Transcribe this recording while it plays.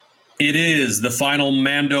It is the final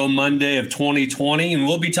Mando Monday of 2020, and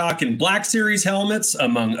we'll be talking Black Series helmets,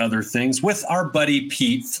 among other things, with our buddy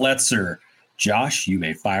Pete Fletzer. Josh, you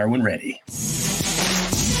may fire when ready.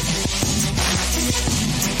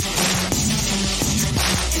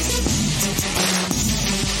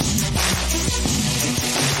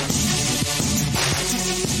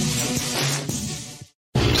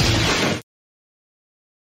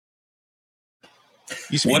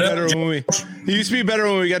 Used to be better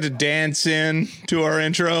when we got to dance in to our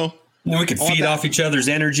intro. We could feed off each other's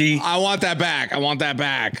energy. I want that back. It'd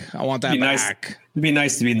be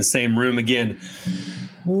nice to be in the same room again.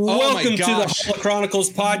 Welcome to the Holo Chronicles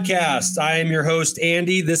podcast. I am your host,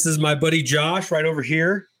 Andy. This is my buddy Josh right over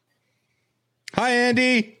here. Hi,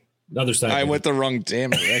 Andy. Other side. I went the wrong damn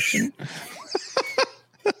direction.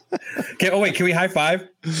 Can we high five?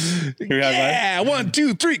 Yeah, 1,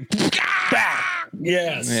 2, 3.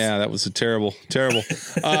 Yes. Yeah, that was a terrible.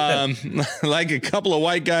 Like a couple of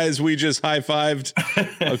white guys, we just high-fived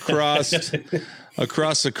across the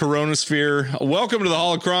coronasphere. Welcome to the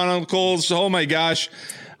Holo Chronicles. Oh my gosh.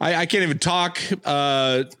 I can't even talk.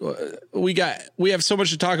 We have so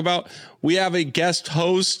much to talk about. We have a guest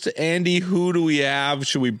host, Andy. Who do we have?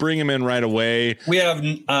 Should we bring him in right away? We have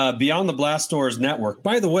Beyond the Blast Doors Network.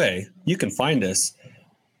 By the way, you can find us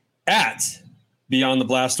at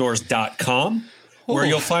beyondtheblastdoors.com, where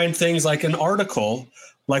you'll find things like an article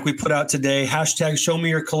like we put out today, hashtag show me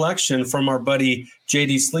your collection, from our buddy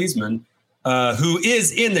JD Sleesman, who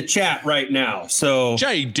is in the chat right now. So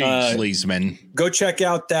JD Sleesman, go check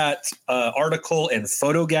out that article and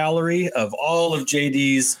photo gallery of all of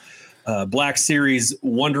JD's Black Series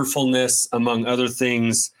wonderfulness, among other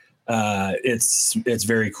things. It's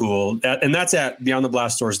very cool. And that's at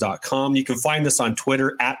beyondtheblastdoors.com. You can find us on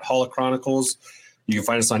Twitter at Holo Chronicles. You can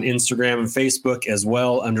find us on Instagram and Facebook as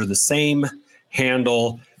well under the same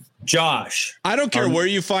handle. Josh, I don't care where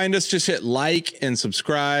you find us. Just hit like and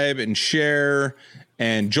subscribe and share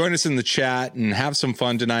and join us in the chat and have some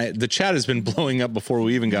fun tonight. The chat has been blowing up before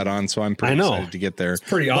we even got on, so I'm pretty excited to get there. It's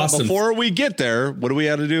pretty awesome. But before we get there, what do we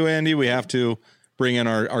have to do, Andy? We have to bring in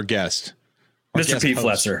our guest. Mr. Pete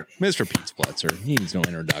Fletzer. Mr. Pete Fletzer. He needs no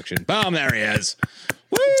introduction. Boom, there he is.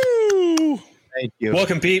 Woo! Thank you.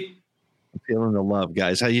 Welcome, Pete. I'm feeling the love,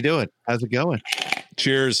 guys. How you doing? How's it going?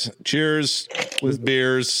 Cheers with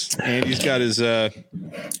beers. Andy's got his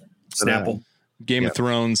Snapple. Game of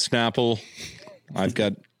Thrones Snapple. I've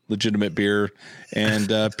got legitimate beer. And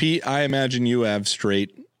Pete, I imagine you have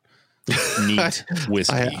straight neat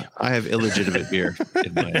whiskey. I have illegitimate beer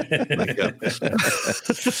in my cup.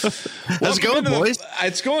 How's it going, boys?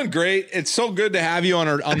 It's going great. It's so good to have you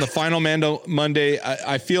on the final Mando Monday.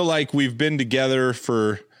 I feel like we've been together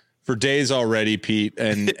for days already, Pete,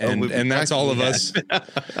 and that's all of us.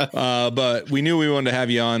 But we knew we wanted to have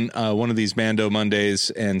you on one of these Mando Mondays,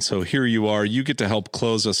 and so here you are. You get to help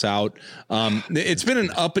close us out. It's been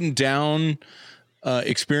an up and down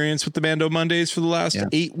experience with the Mando Mondays for the last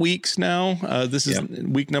 8 weeks now. This is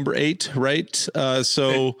week number 8, right?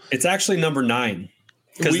 So it's actually number 9,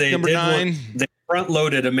 because they front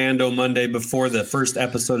loaded a Mando Monday before the first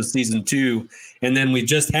episode of season 2, and then we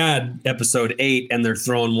just had episode 8, and they're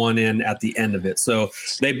throwing one in at the end of it. So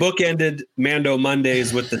they bookended Mando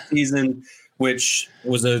Mondays with the season, which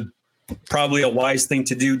was probably a wise thing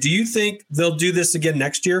to do. Do you think they'll do this again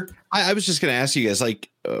next year? I was just going to ask you guys, like,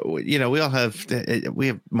 we all have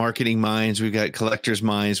marketing minds. We've got collectors'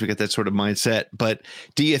 minds. We got that sort of mindset. But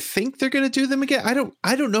do you think they're going to do them again? I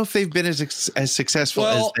don't know if they've been as successful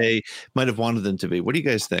as they might have wanted them to be. What do you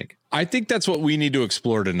guys think? I think that's what we need to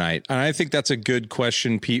explore tonight. And I think that's a good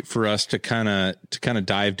question, Pete, for us to kind of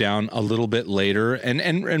dive down a little bit later,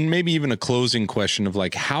 and maybe even a closing question of,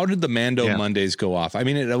 like, how did the Mando Mondays go off? I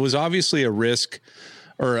mean, it was obviously a risk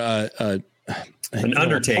or an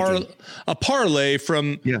undertaking, a parlay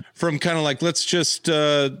from kind of like, let's just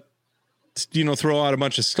throw out a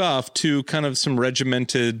bunch of stuff, to kind of some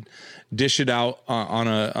regimented, dish it out on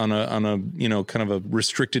a kind of a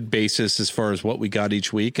restricted basis as far as what we got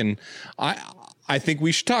each week. And I think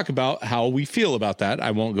we should talk about how we feel about that.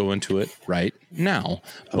 I won't go into it right now,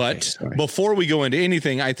 but before we go into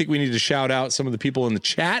anything, I think we need to shout out some of the people in the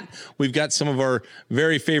chat. We've got some of our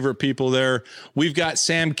very favorite people there. We've got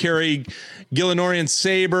Sam Carey, Gillenorian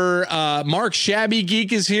Saber, Mark Shabby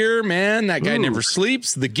Geek is here, man. That guy never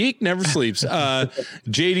sleeps. The geek never sleeps.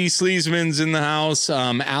 JD Sleesman's in the house.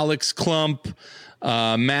 Alex Klump,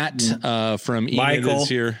 Matt from Enid is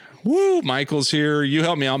here. Woo! Michael's here. You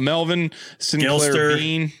help me out. Melvin, Sinclair, Gilster.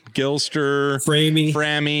 Bean, Gilster,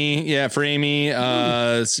 Frammy. Yeah, Framey.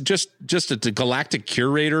 Just a galactic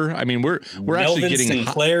curator. I mean, we're Melvin, actually getting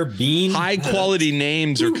Sinclair, Bean. high quality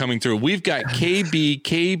names are coming through. We've got KB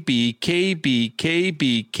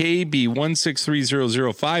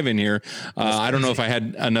 1630005 in here. I don't know if I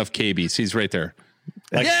had enough KBs. He's right there.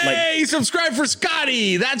 Yay! Subscribe for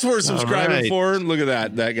Scotty. That's what we're subscribing for. Look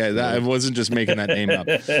at that guy. I wasn't just making that name up.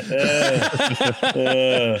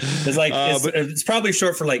 It's probably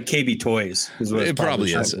short for like KB Toys. It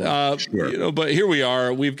probably is. Sure. But here we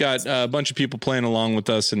are. We've got a bunch of people playing along with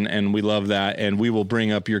us, and we love that. And we will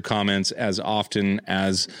bring up your comments as often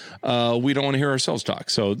as we don't want to hear ourselves talk.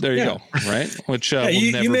 So there you go. Right? Which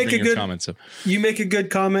we'll never bring your comments up. You make a good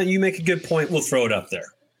comment. You make a good point. We'll throw it up there.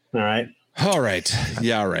 All right. All right.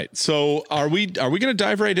 Yeah. All right. So are we going to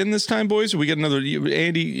dive right in this time, boys? We get another.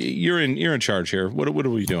 Andy, you're in charge here. What are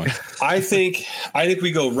we doing? I think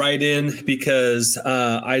we go right in because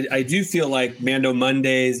I do feel like Mando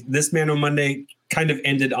Mondays. This Mando Monday kind of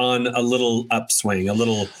ended on a little upswing, a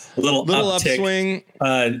little uptick.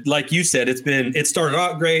 Upswing. Like you said, it started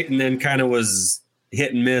out great and then kind of was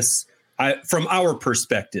hit and miss. From our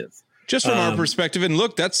perspective. Just from our perspective, and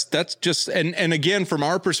look, that's just and again from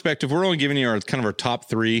our perspective, we're only giving you our top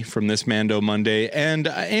 3 from this Mando Monday. And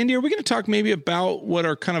Andy, are we going to talk maybe about what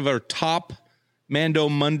our top Mando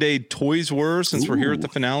Monday toys were since we're here at the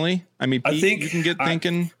finale? I mean, Pete, I think you can get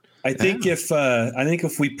thinking. I think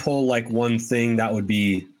if we pull like one thing, that would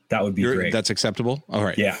be great. That's acceptable. All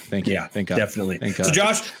right. Yeah. Thank you. Yeah. Thank God. Definitely. Thank God. So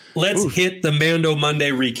Josh, let's hit the Mando Monday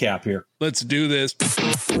recap here. Let's do this.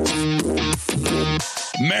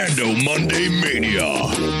 Mando Monday Mania.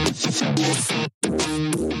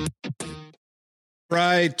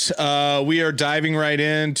 Right. We are diving right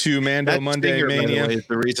into Mando Monday Mania. By the way, is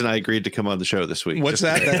the reason I agreed to come on the show this week. What's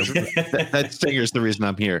that? That stinger is the reason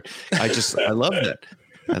I'm here. I love that.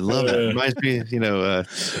 I love it. Reminds me,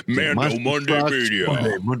 Mando Monday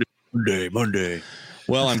Mania. Monday.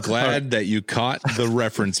 Well, I'm glad that you caught the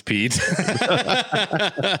reference, Pete.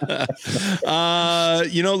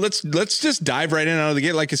 Let's just dive right in out of the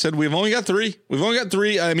gate. Like I said, we've only got 3.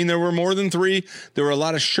 I mean, there were more than 3. There were a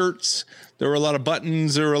lot of shirts. There were a lot of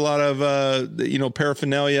buttons. There were a lot of,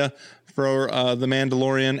 paraphernalia for the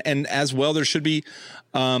Mandalorian. And as well, there should be,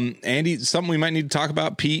 Andy, something we might need to talk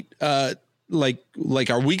about, Pete. Are we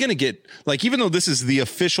going to get, even though this is the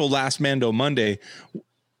official last Mando Monday,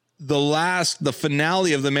 the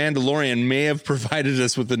finale of The Mandalorian may have provided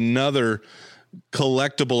us with another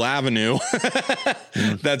collectible avenue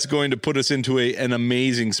that's going to put us into an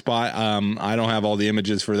amazing spot. I don't have all the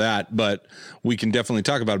images for that, but we can definitely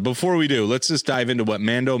talk about it. Before we do, let's just dive into what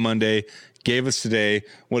Mando Monday gave us today.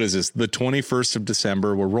 What is this? The 21st of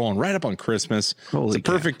December. We're rolling right up on Christmas. It's a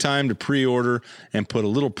perfect time to pre-order and put a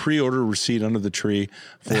little pre-order receipt under the tree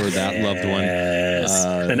for that loved one.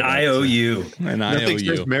 An IOU. Nothing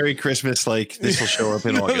says Merry Christmas like this will show up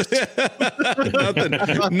in August.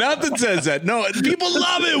 Nothing says that. No, people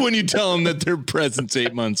love it when you tell them that their present's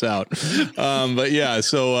 8 months out. But yeah,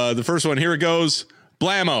 so the first one, here it goes.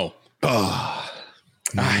 Blammo. Oh,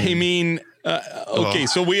 I mean, okay,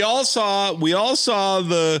 so we all saw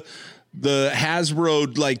the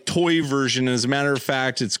Hasbro toy version. As a matter of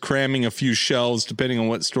fact, it's cramming a few shelves depending on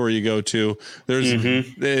what store you go to.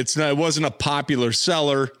 It wasn't a popular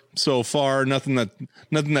seller so far. Nothing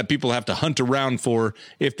that people have to hunt around for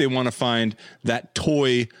if they want to find that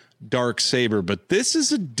toy dark saber. But this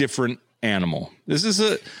is a different animal. This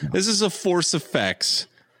is a Force Effects.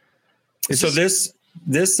 This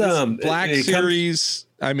Black Series.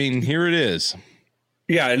 I mean, here it is.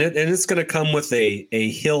 Yeah, and it's going to come with a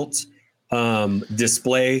hilt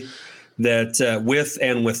display that with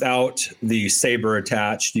and without the saber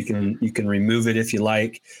attached. You can remove it if you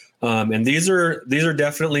like. And these are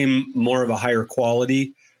definitely more of a higher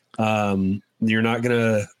quality. You're not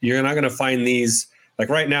gonna find these like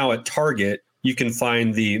right now at Target. You can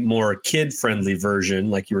find the more kid-friendly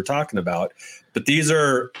version, like you were talking about, but these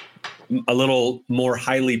are a little more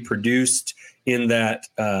highly produced in that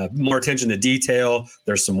more attention to detail.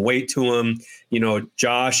 There's some weight to them.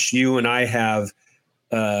 Josh, you and I have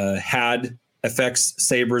had FX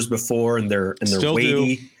sabers before, and they're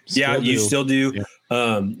weighty. You still do.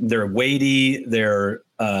 Yeah. They're weighty. They're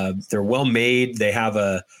well made. They have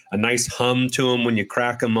a nice hum to them when you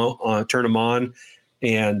crack them on, turn them on.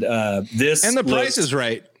 And the price is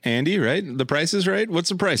right, Andy, right? The price is right. What's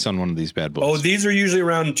the price on one of these bad boys? Oh, these are usually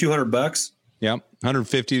around $200. Yep.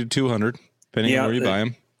 150 to 200, depending on where you buy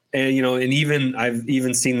them. And I've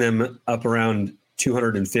even seen them up around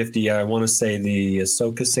 250. I want to say the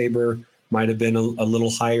Ahsoka saber might have been a little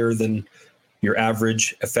higher than your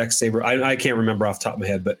average FX saber. I can't remember off the top of my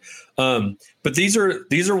head, but these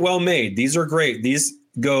are well made. These are great. These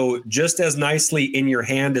go just as nicely in your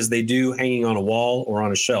hand as they do hanging on a wall or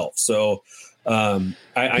on a shelf. So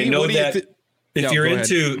I know that if you're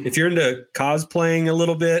into cosplaying a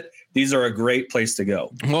little bit, these are a great place to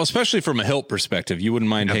go. Well, especially from a hilt perspective, you wouldn't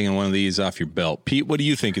mind hanging one of these off your belt. Pete, what do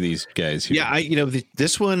you think of these guys here? Yeah,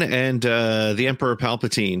 this one and the Emperor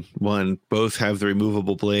Palpatine one both have the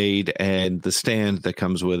removable blade and the stand that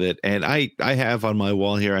comes with it. And I have on my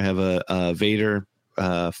wall here, I have a Vader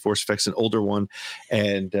Force Effects, an older one,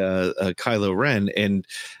 and a Kylo Ren. And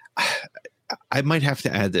I might have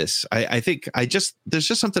to add this. I think there's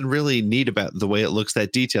just something really neat about the way it looks,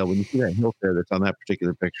 that detail when you see that hilt there that's on that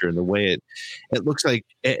particular picture, and the way it looks like,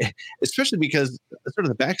 especially because sort of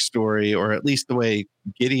the backstory, or at least the way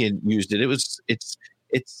Gideon used it, it's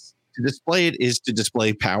to display it is to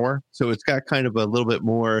display power. So it's got kind of a little bit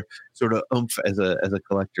more sort of oomph as a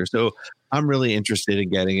collector. So I'm really interested in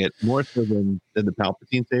getting it more so than the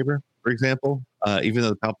Palpatine saber, for example. Even though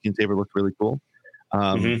the Palpatine saber looked really cool.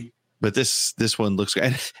 But this one looks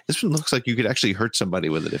like you could actually hurt somebody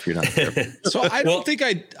with it if you're not careful. So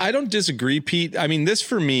I don't disagree, Pete. I mean, this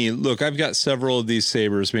for me, look, I've got several of these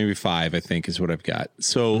sabers, maybe 5, I think is what I've got.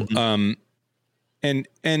 So, and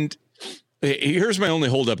here's my only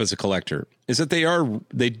holdup as a collector is that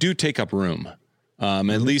they do take up room.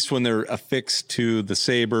 At least when they're affixed to the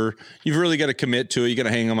saber, you've really got to commit to it. You got to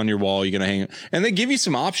hang them on your wall. You got to hang them, and they give you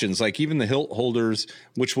some options, like even the hilt holders,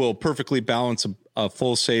 which will perfectly balance a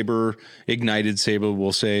full saber, ignited saber,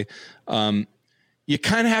 we'll say. You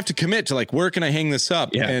kind of have to commit to, like, where can I hang this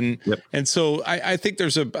up? Yeah. And so I think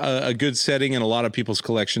there's a good setting in a lot of people's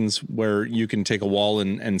collections where you can take a wall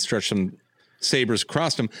and stretch some sabers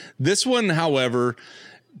across them. This one, however,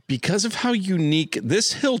 because of how unique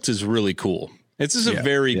this hilt is, really cool. This is a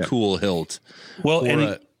very cool hilt. Well,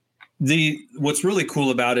 and what's really cool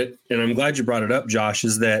about it, and I'm glad you brought it up, Josh,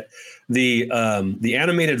 is that the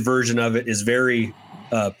animated version of it is very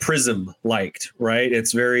Prism liked, right?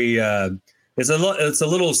 It's very it's a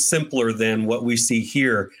little simpler than what we see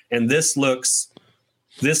here, and this looks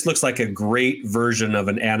like a great version of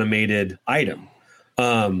an animated item,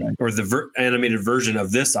 or the animated version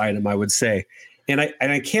of this item, I would say. And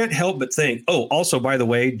I can't help but think, also, by the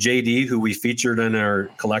way, JD, who we featured in our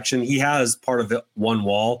collection, he has part of it, one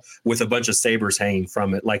wall with a bunch of sabers hanging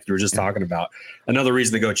from it, like you were just talking about. Another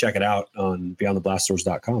reason to go check it out on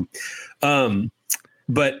beyondtheblastdoors.com.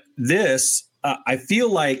 But this, I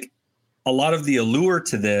feel like a lot of the allure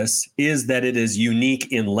to this is that it is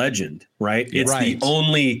unique in legend, right? It's the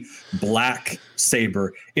only black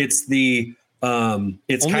saber. It's the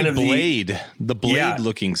it's only kind of the blade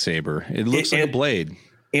looking saber. It looks like a blade,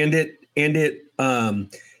 and it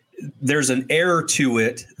there's an air to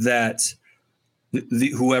it that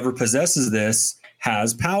whoever possesses this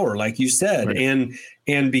has power, like you said, right.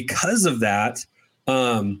 and because of that,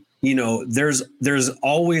 there's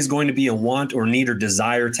always going to be a want or need or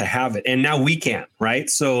desire to have it, and now we can,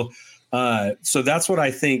 right? So that's what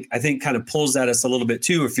I think kind of pulls at us a little bit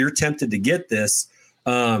too. If you're tempted to get this,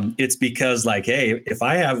 it's because, like, hey, if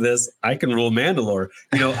I have this, I can rule Mandalore.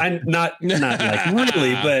 I'm not like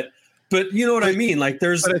really, but you know what I mean? Like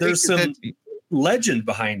there's some legend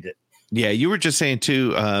behind it. Yeah. You were just saying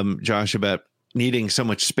too, Josh, about needing so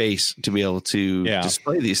much space to be able to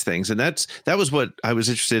display these things. And that was what I was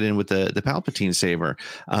interested in with the Palpatine saber,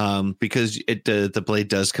 because the blade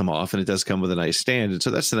does come off and it does come with a nice stand. And so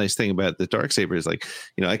that's the nice thing about the dark saber is, like,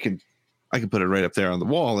 I can put it right up there on the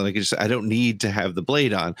wall, and I don't need to have the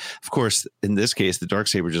blade on. Of course, in this case, the dark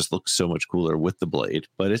saber just looks so much cooler with the blade,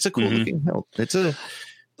 but it's a cool looking hilt.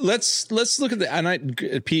 Let's look at the,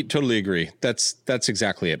 and Pete, totally agree. That's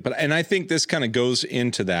exactly it. And I think this kind of goes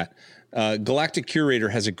into that. Galactic Curator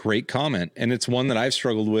has a great comment, and it's one that I've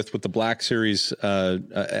struggled with the Black Series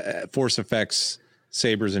Force Effects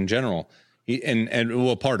sabers in general.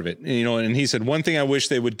 Part of it, and he said, one thing I wish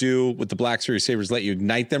they would do with the Black Series sabers, let you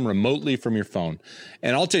ignite them remotely from your phone.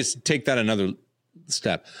 And I'll just take that another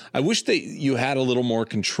step. I wish you had a little more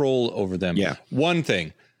control over them. Yeah. One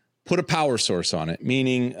thing, put a power source on it,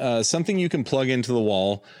 meaning something you can plug into the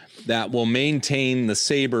wall that will maintain the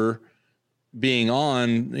saber being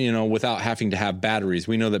on, without having to have batteries.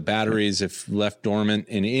 We know that batteries, if left dormant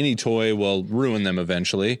in any toy, will ruin them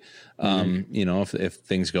eventually. If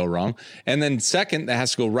things go wrong. And then second, that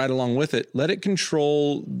has to go right along with it. Let it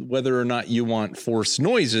control whether or not you want force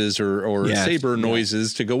noises or saber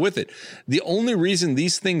noises to go with it. The only reason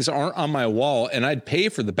these things aren't on my wall, and I'd pay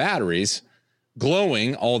for the batteries,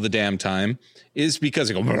 glowing all the damn time is because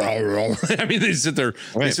they go. I mean, they sit there,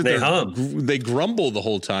 they grumble the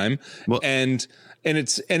whole time, and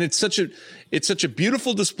it's such a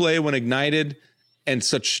beautiful display when ignited, and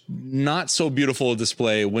such not so beautiful a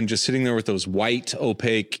display when just sitting there with those white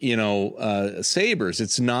opaque, sabers.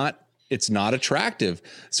 It's not attractive.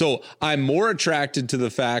 So I'm more attracted to the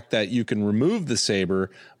fact that you can remove the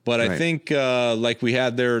saber. But I think, like we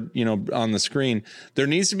had there, on the screen, there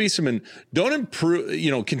needs to be some.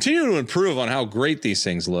 Continue to improve on how great these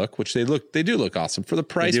things look, which they do look awesome for the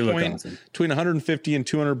price point between $150 and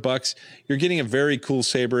 $200. You're getting a very cool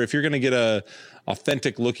saber. If you're going to get a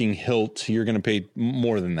authentic looking hilt, you're going to pay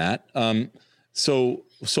more than that. So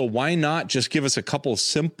why not just give us a couple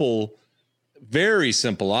simple, very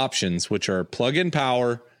simple options, which are plug in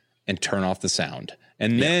power and turn off the sound,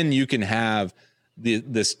 and then you can have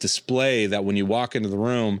this display that when you walk into the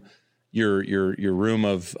room, your room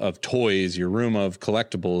of toys, your room of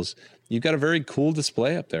collectibles, you've got a very cool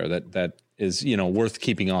display up there that is, worth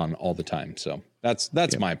keeping on all the time. So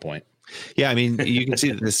that's my point. Yeah. I mean, you can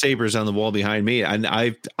see the sabers on the wall behind me, and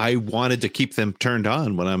I wanted to keep them turned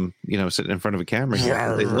on when I'm, sitting in front of a camera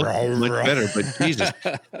here. They look much better, but Jesus,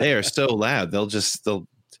 they are so loud.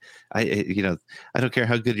 I don't care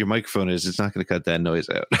how good your microphone is. It's not going to cut that noise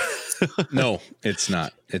out. No, it's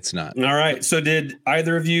not. It's not. All right. So did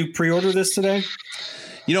either of you pre-order this today?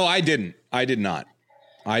 I didn't. I did not.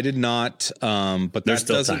 But there's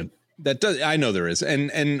still time. I know there is.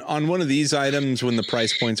 And on one of these items, when the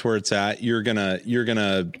price point's where it's at, you don't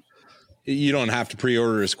have to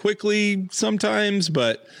pre-order as quickly sometimes,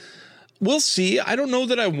 but we'll see. I don't know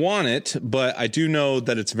that I want it, but I do know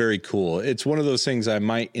that it's very cool. It's one of those things I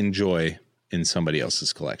might enjoy in somebody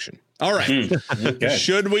else's collection. All right. Okay.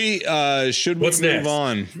 Should we move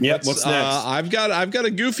on? Yep. What's next? I've got a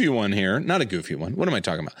goofy one here. Not a goofy one. What am I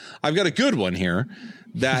talking about? I've got a good one here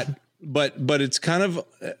that, but it's kind of,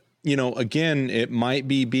 again, it might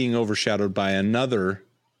be being overshadowed by another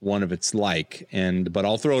one of its like, but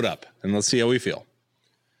I'll throw it up and let's see how we feel.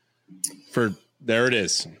 There it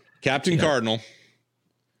is. Captain Cardinal.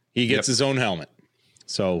 He gets his own helmet.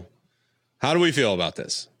 So how do we feel about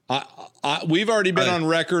this? We've already been on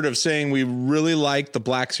record of saying we really like the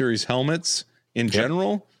Black Series helmets in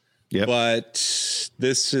general, but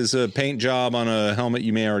this is a paint job on a helmet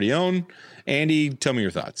you may already own. Andy, tell me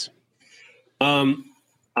your thoughts.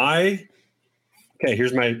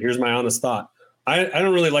 Here's my honest thought. I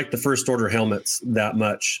don't really like the First Order helmets that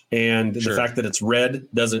much, and the fact that it's red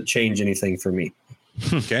doesn't change anything for me.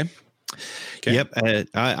 Okay. Yep.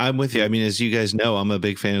 I'm with you. I mean, as you guys know, I'm a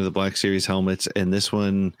big fan of the Black Series helmets, and this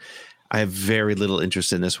one, I have very little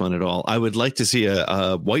interest in this one at all. I would like to see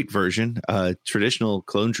a white version, a traditional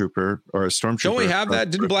clone trooper or a stormtrooper. Don't we have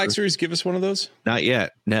that? Didn't Black Series give us one of those? Not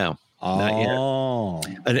yet. No. Not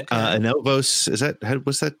yet. Anovos,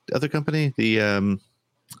 what's that other company? The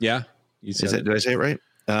you said it. Did I say it right?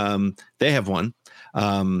 They have one.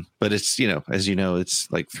 But it's, as you know,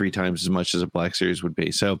 it's like 3 times as much as a Black Series would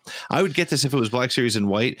be. So I would get this if it was Black Series in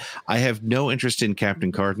white. I have no interest in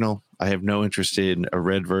Captain Cardinal. I have no interest in a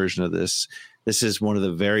red version of this. This is one of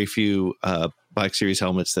the very few Black Series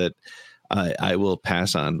helmets that I will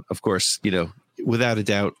pass on. Of course, without a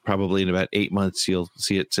doubt, probably in about 8 months, you'll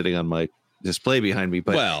see it sitting on my display behind me.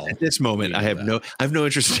 But at this moment, I have no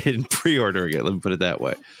interest in pre-ordering it. Let me put it that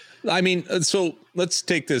way. I mean, so let's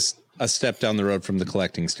take this a step down the road from the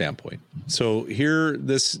collecting standpoint. So here,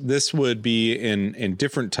 this would be in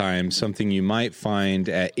different times, something you might find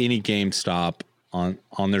at any GameStop on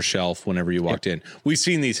their shelf whenever you walked in. We've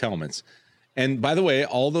seen these helmets. And by the way,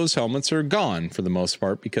 all those helmets are gone for the most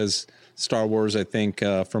part because Star Wars, I think,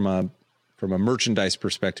 from a merchandise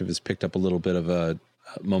perspective, has picked up a little bit of a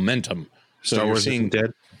momentum. So Star Wars isn't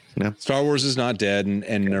dead. No. Star Wars is not dead,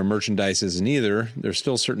 and their merchandise isn't either. There's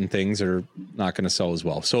still certain things that are not going to sell as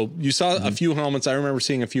well. So you saw a few helmets. I remember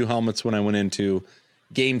seeing a few helmets when I went into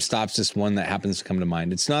GameStop's just one that happens to come to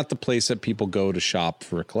mind. It's not the place that people go to shop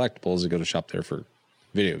for collectibles. They go to shop there for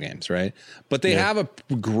video games, right? But they have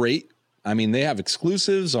they have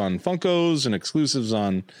exclusives on Funkos and exclusives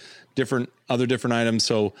on different items.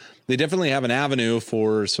 So they definitely have an avenue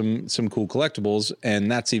for some cool collectibles,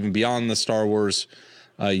 and that's even beyond the Star Wars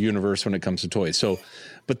universe when it comes to toys. So,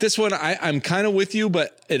 but this one, I'm kind of with you,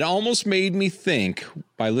 but it almost made me think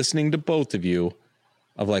by listening to both of you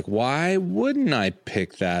of like, why wouldn't I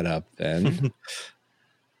pick that up then?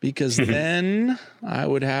 Because then I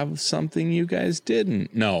would have something you guys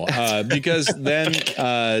didn't. No, because then,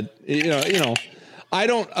 I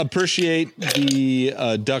don't appreciate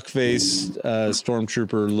the duck face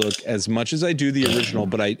stormtrooper look as much as I do the original,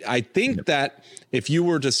 but I think that if you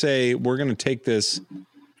were to say we're going to take this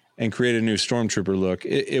and create a new stormtrooper look,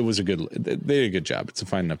 it was they did a good job. It's a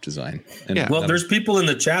fine enough design. And well, there's people in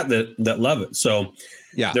the chat that love it. So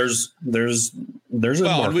yeah, there's a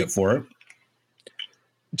market for it.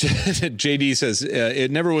 JD says it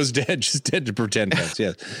never was dead, just dead to pretend pets.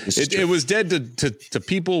 Yes, it was dead to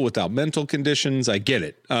people without mental conditions. I get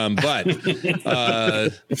it, but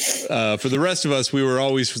for the rest of us, we were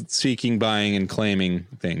always seeking, buying, and claiming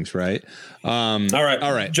things. Right. All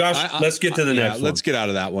right, Josh. Let's get to the next one. Let's get out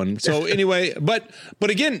of that one. So anyway, but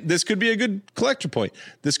again, this could be a good collector point.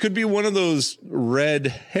 This could be one of those red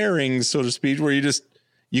herrings, so to speak, where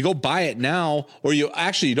you go buy it now, or you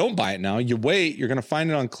don't buy it now. You wait, you're going to find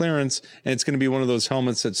it on clearance, and it's going to be one of those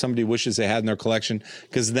helmets that somebody wishes they had in their collection,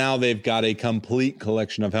 because now they've got a complete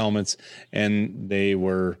collection of helmets, and they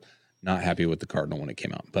were not happy with the Cardinal when it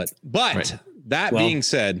came out. But right. That being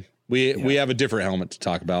said, we have a different helmet to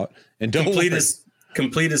talk about, and don't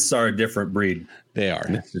Completists are a different breed. They are.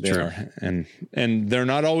 They are. And they're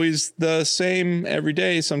not always the same every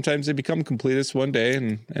day. Sometimes they become completists one day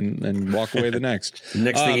and walk away the next.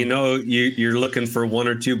 Next thing you know, you're looking for 1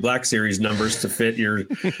 or 2 Black Series numbers to fit your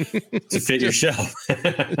shelf.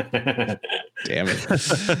 Damn it.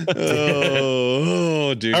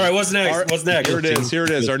 Oh, dude. All right, what's next? Here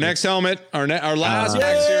it is. Our next helmet, our last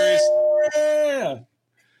Black Series. Yeah.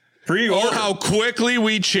 Pre-order. Oh, how quickly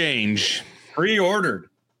we change. Pre-ordered.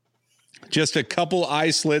 Just a couple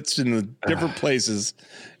eye slits in the different places,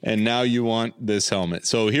 and now you want this helmet.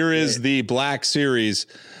 So here is the Black Series.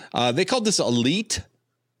 They called this Elite.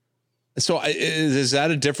 So is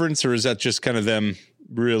that a difference, or is that just kind of them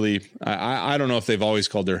really? I don't know if they've always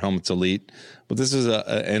called their helmets Elite, but this is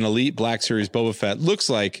an Elite Black Series Boba Fett. Looks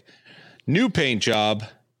like new paint job.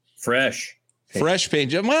 Fresh paint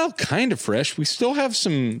job. Well, kind of fresh. We still have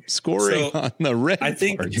some scoring on the red. I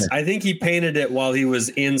think he painted it while he was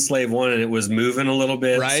in Slave One, and it was moving a little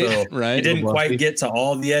bit. Right. He didn't quite get to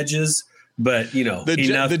all the edges, but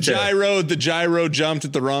the gyro jumped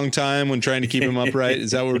at the wrong time when trying to keep him upright.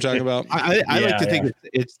 Is that what we're talking about? I like to think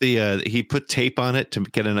it's the he put tape on it to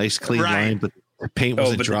get a nice clean line, but the paint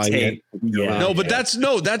wasn't dry yet. Yeah.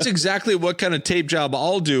 That's exactly what kind of tape job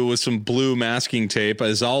I'll do with some blue masking tape.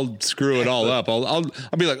 Is I'll screw it all up. I'll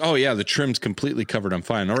be like, oh yeah, the trim's completely covered. I'm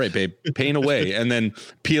fine. All right, babe, paint away, and then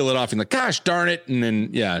peel it off. And like, gosh darn it, and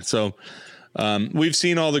then So we've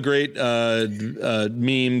seen all the great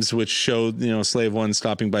memes which show Slave One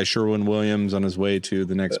stopping by Sherwin-Williams on his way to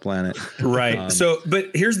the next planet. Right. But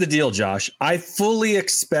here's the deal, Josh. I fully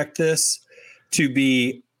expect this to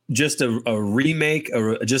be just a remake,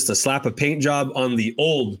 or just a slap of paint job on the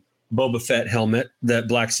old Boba Fett helmet that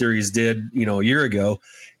Black Series did, a year ago,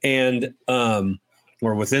 and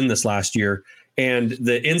or within this last year. And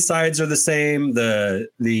the insides are the same, the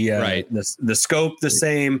scope the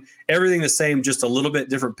same, everything the same, just a little bit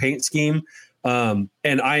different paint scheme. And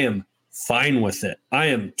I am fine with it. I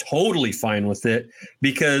am totally fine with it,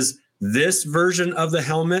 because this version of the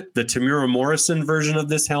helmet, the Tamura Morrison version of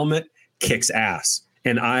this helmet, kicks ass.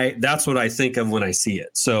 And that's what I think of when I see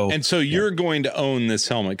it. So you're going to own this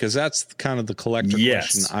helmet, because that's kind of the collector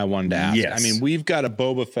question I wanted to ask. Yes. I mean, we've got a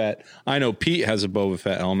Boba Fett. I know Pete has a Boba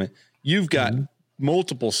Fett helmet. You've got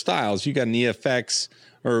multiple styles. You got an EFX,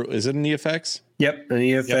 or is it an EFX? Yep, an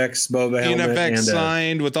EFX Boba helmet. EFX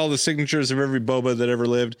signed with all the signatures of every Boba that ever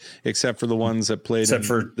lived, except for the ones that played. Except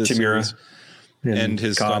for Tamura and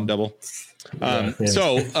his stunt double.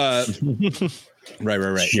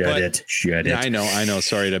 Right. Shut it. I know.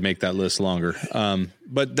 Sorry to make that list longer.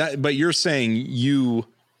 But you're saying you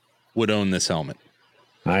would own this helmet.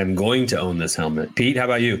 I'm going to own this helmet. Pete, how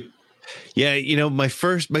about you? Yeah, my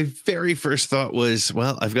very first thought was,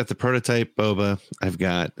 well, I've got the prototype Boba. I've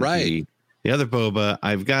got the other Boba.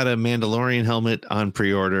 I've got a Mandalorian helmet on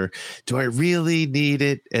pre-order. Do I really need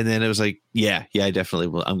it? And then it was like, yeah, I definitely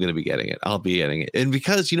will. I'm going to be getting it. I'll be getting it. And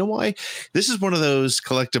because you know why? This is one of those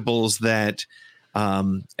collectibles that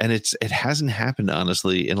and it hasn't happened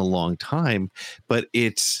honestly in a long time, but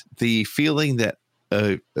it's the feeling that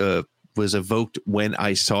was evoked when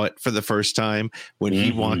I saw it for the first time, when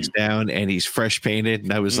he walks down and he's fresh painted,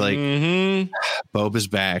 and I was like, Boba's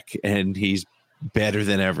back and he's better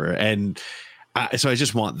than ever. And so I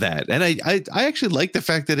just want that. And I actually like the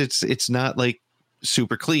fact that it's not like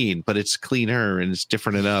super clean, but it's cleaner and it's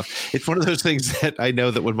different enough. It's one of those things that I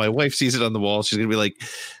know that when my wife sees it on the wall, she's gonna be like,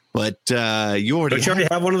 But you already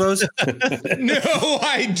have one of those? No,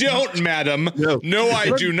 I don't, madam. No,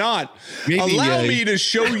 I do not. Allow me to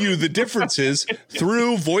show you the differences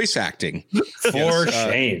through voice acting. For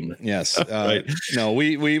shame. Yes. No,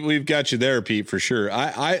 we've got you there, Pete, for sure.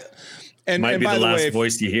 And might be the last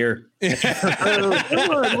voice you hear.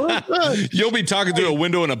 You'll be talking through a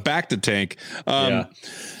window in a Bacta tank.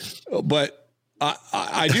 But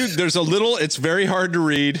I do. There's a little, it's very hard to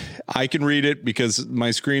read. I can read it because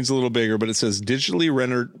my screen's a little bigger, but it says digitally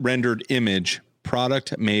rendered image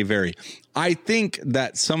product may vary. I think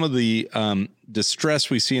that some of the distress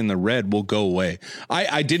we see in the red will go away.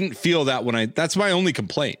 I didn't feel that that's my only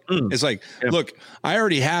complaint. It's like, look, I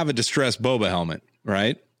already have a distressed Boba helmet,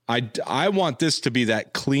 right? I want this to be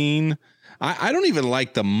that clean. I don't even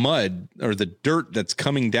like the mud or the dirt that's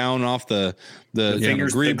coming down off the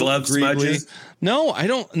fingers, the glove smudges. No, I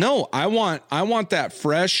don't. No, I want that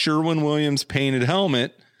fresh Sherwin-Williams painted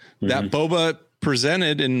helmet that Boba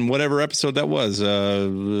presented in whatever episode that was.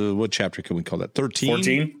 What chapter can we call that?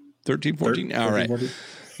 13? 13, 14? All right. 14.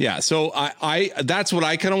 Yeah. So I that's what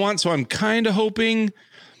I kind of want. So I'm kind of hoping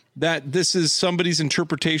that this is somebody's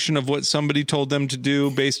interpretation of what somebody told them to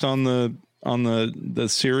do based on the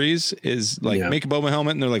series is like make a Boba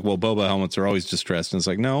helmet, and they're like, well, Boba helmets are always distressed, and it's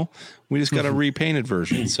like, no, we just got a repainted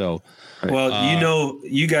version. So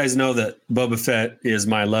you guys know that Boba Fett is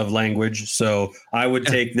my love language, so I would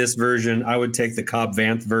take this version. I would take the Cobb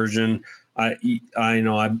Vanth version.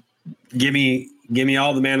 Give me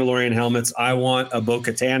all the Mandalorian helmets. I want a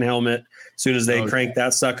Bo-Katan helmet. As soon as they crank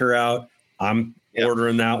that sucker out, I'm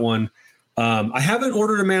ordering that one. I haven't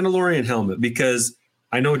ordered a Mandalorian helmet because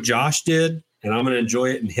I know Josh did, and I'm going to enjoy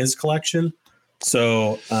it in his collection.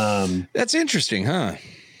 So that's interesting, huh?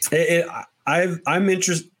 I'm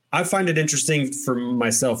interested. I find it interesting for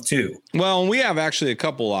myself too. Well, we have actually a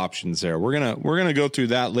couple options there. We're gonna go through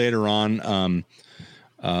that later on.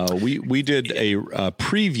 We did a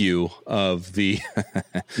preview of the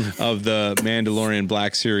of the Mandalorian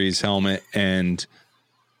Black Series helmet, and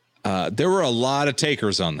there were a lot of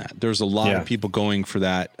takers on that. There's a lot of people going for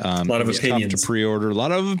that. A lot of opinions to pre-order. A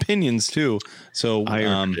lot of opinions too. So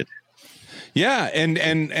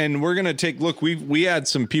and we're gonna take look. We had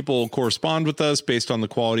some people correspond with us based on the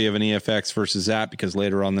quality of an EFX versus that, because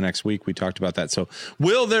later on the next week we talked about that. So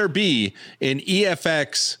will there be an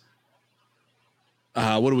EFX?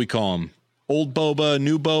 What do we call them? Old Boba,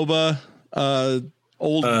 new Boba,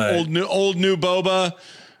 old new Boba.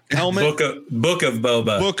 Helmet. Book of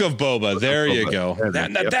Boba. Book of Boba. There you go.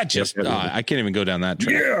 That just I can't even go down that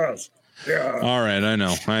track. Yes. Yeah. All right. I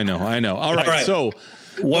know. All right. So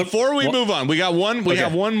before we move on, we got one. We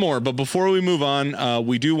have one more. But before we move on,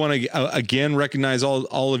 we do want to again recognize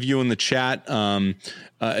all of you in the chat.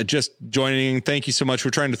 Just joining. Thank you so much.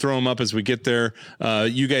 We're trying to throw them up as we get there.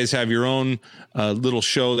 You guys have your own little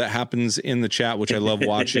show that happens in the chat, which I love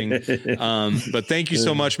watching. But thank you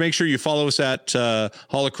so much. Make sure you follow us at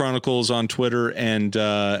Holochronicles on Twitter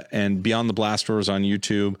and Beyond the Blast Doors on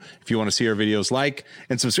YouTube. If you want to see our videos, like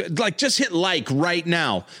and subscribe. Just hit like right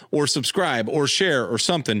now, or subscribe, or share, or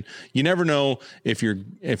something. You never know if your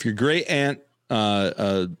great aunt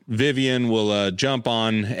Vivian will jump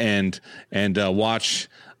on and watch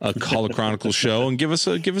a Holochronicles show and give us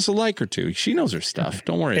a like or two. She knows her stuff.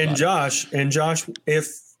 Don't worry. And Josh,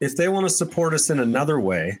 if they want to support us in another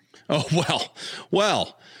way. Oh,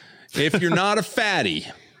 well, if you're not a fatty,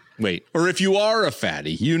 or if you are a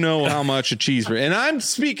fatty, you know how much a cheeseburger. And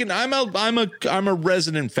I'm a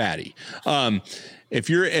resident fatty.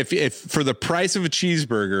 If for the price of a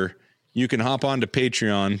cheeseburger, you can hop on to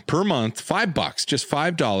Patreon per month, $5, just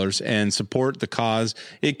 $5, and support the cause.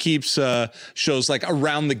 It keeps shows like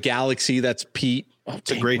Around the Galaxy. That's Pete.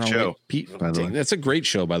 It's a great show. Pete, that's a great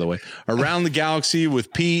show, by the way. Around the Galaxy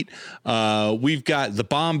with Pete. We've got the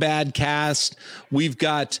Bombad cast. We've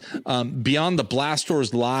got Beyond the Blast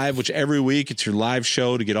Doors Live, which every week it's your live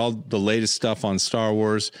show to get all the latest stuff on Star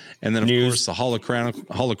Wars. And then, of course, the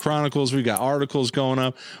Holochronicles. We've got articles going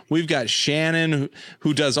up. We've got Shannon,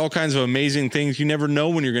 who does all kinds of amazing things. You never know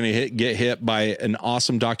when you're going to get hit by an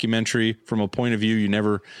awesome documentary from a point of view you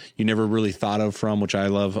never really thought of from, which I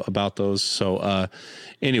love about those. So,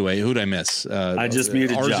 anyway, who'd I miss? I just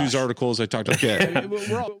muted Arzu's articles. I talked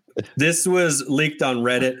about. This was leaked on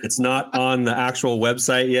Reddit. It's not on the actual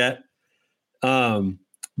website yet,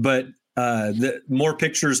 but more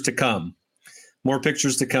pictures to come. More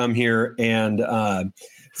pictures to come here, and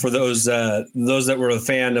for those that were a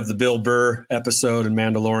fan of the Bill Burr episode in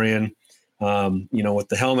Mandalorian, with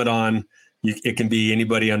the helmet on, it can be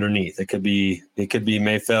anybody underneath. It could be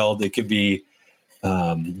Mayfeld. It could be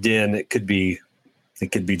Din. It could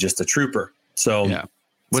be just a trooper. So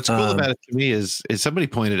What's cool about it to me is somebody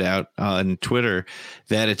pointed out on Twitter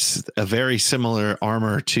that it's a very similar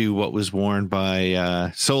armor to what was worn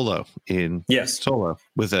by Solo in Solo,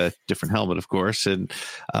 with a different helmet, of course, and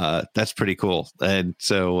that's pretty cool. And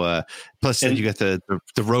so, plus then you got the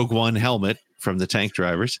Rogue One helmet from the tank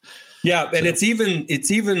drivers. Yeah, and it's even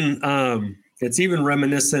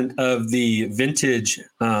reminiscent of the vintage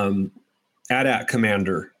AT-AT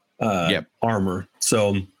Commander armor.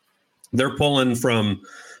 So they're pulling from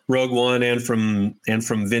Rogue One and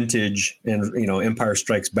from vintage and Empire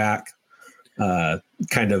Strikes Back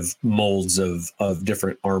kind of molds of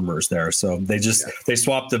different armors there. So they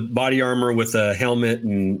swapped the body armor with a helmet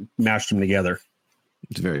and mashed them together.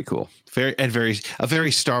 It's very cool. A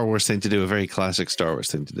very Star Wars thing to do, a very classic Star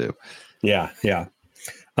Wars thing to do. Yeah.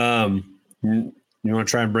 You want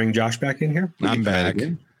to try and bring Josh back in here? I'm back.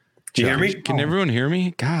 Do you hear me? Can everyone hear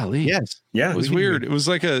me? Golly. Yes. Yeah. It was weird. It was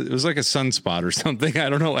like a sunspot or something. I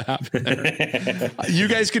don't know what happened. You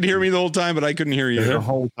guys could hear me the whole time, but I couldn't hear you the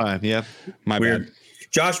whole time. Yep. My weird. Bad.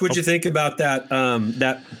 Josh, what'd you think about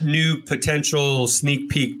that new potential sneak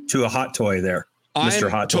peek to a hot toy there, Mr.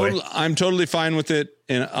 Hot Toy? I'm totally fine with it,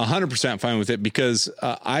 and 100% fine with it, because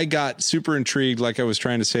I got super intrigued, like I was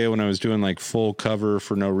trying to say when I was doing like full cover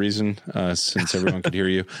for no reason, since everyone could hear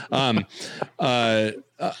you.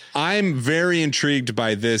 I'm very intrigued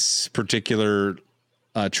by this particular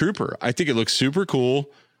trooper. I think it looks super cool.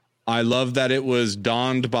 I love that it was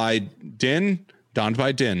donned by Din.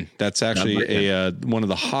 That's actually one of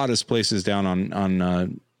the hottest places down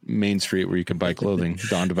on Main Street where you can buy clothing.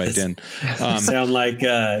 Donned by Din. Sound like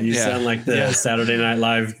the Saturday Night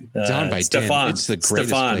Live. Donned by Stefan. Din. It's the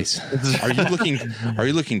greatest place. Are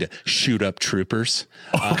you looking to shoot up troopers?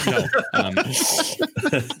 No.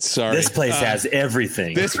 Sorry. This place has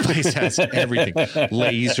everything. This place has everything.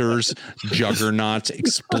 Lasers, juggernauts,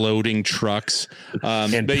 exploding trucks,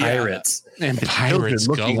 and pirates. And pirates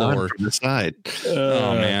galore. From the side.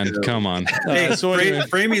 Oh man, come on. Hey,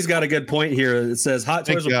 Framey's got a good point here. It says hot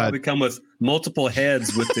toys will probably come with multiple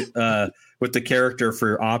heads with the character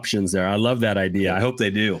for options there. I love that idea. I hope they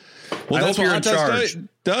do. Well, that's what Hot Toys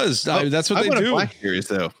does. That's what they do. A Black Series,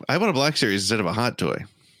 though. I want a Black Series instead of a hot toy.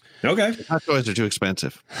 Okay. Hot toys are too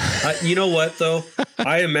expensive. You know what though?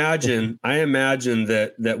 I imagine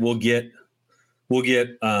that we'll get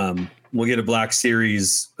a Black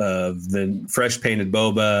Series of the fresh painted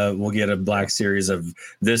Boba. We'll get a Black Series of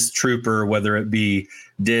this trooper, whether it be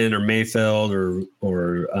Din or Mayfeld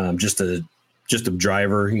or just a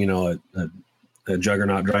driver, a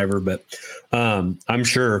juggernaut driver. But I'm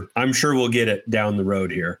sure we'll get it down the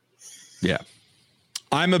road here. Yeah,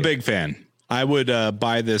 I'm a big fan. I would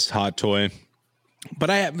buy this hot toy. But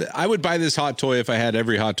I would buy this hot toy if I had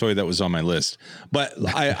every hot toy that was on my list. But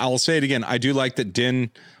I'll say it again. I do like that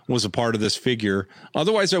Din was a part of this figure.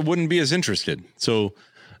 Otherwise, I wouldn't be as interested. So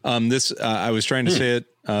I was trying to say it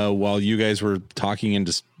while you guys were talking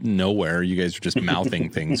into nowhere. You guys were just mouthing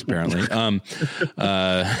things, apparently.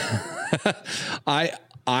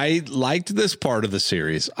 I liked this part of the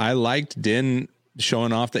series. I liked Din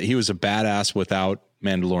showing off that he was a badass without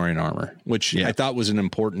Mandalorian armor, which I thought was an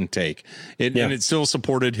important take. And it still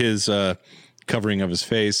supported his covering of his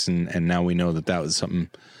face, and now we know that was something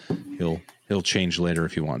he'll change later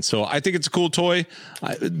if he wants. So I think it's a cool toy.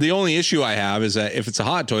 The only issue I have is that if it's a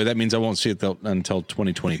hot toy, that means I won't see it until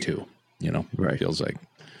 2022. Right? Feels like,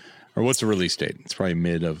 or what's the release date? It's probably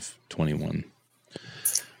mid of 21.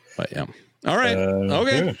 But yeah. All right.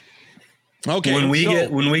 Okay. When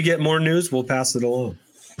we get more news, we'll pass it along.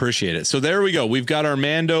 Appreciate it. So there we go. We've got our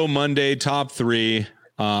Mando Monday top 3.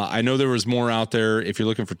 I know there was more out there. If you're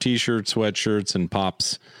looking for t-shirts, sweatshirts, and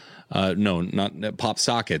pops, not pop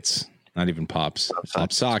sockets, not even pops,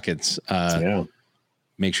 pop sockets.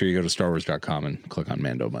 Make sure you go to StarWars.com and click on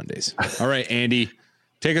Mando Mondays. All right, Andy,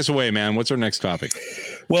 take us away, man. What's our next topic?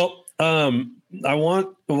 Well, I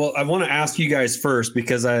want to ask you guys first,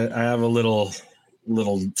 because I have a little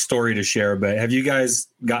story to share. But have you guys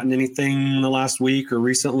gotten anything in the last week or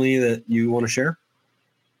recently that you want to share?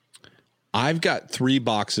 I've got 3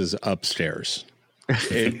 boxes upstairs.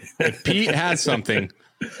 If Pete has something,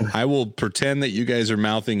 I will pretend that you guys are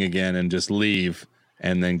mouthing again and just leave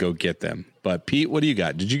and then go get them. But Pete, what do you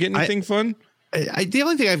got? Did you get anything fun? The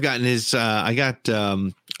only thing I've gotten is I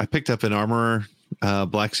picked up an Armorer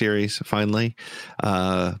Black Series finally.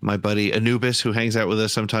 My buddy Anubis, who hangs out with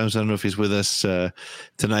us sometimes, I don't know if he's with us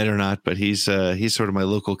tonight or not, but he's sort of my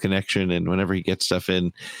local connection, and whenever he gets stuff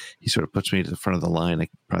in, he sort of puts me to the front of the line. I'm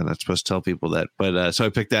probably not supposed to tell people that, but so I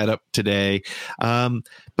picked that up today.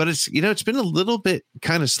 But it's been a little bit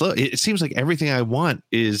kind of slow. It seems like everything I want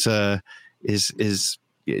is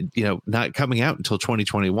not coming out until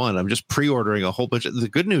 2021. I'm just pre-ordering a whole bunch. The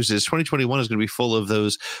good news is 2021 is going to be full of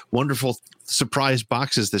those wonderful surprise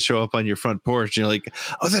boxes that show up on your front porch. You're like,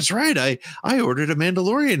 oh, that's right. I ordered a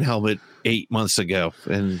Mandalorian helmet 8 months ago,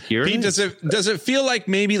 and here Pete, does it feel like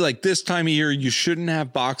maybe like this time of year you shouldn't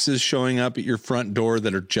have boxes showing up at your front door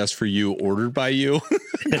that are just for you, ordered by you?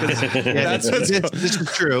 This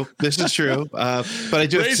is true. This is true. But I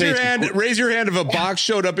do raise your hand if a box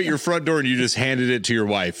showed up at your front door and you just handed it to your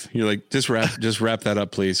wife. You're like, just wrap that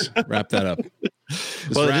up, please. Wrap that up.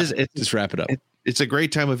 Just wrap it up. It's a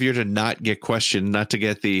great time of year to not get questioned, not to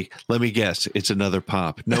get let me guess, it's another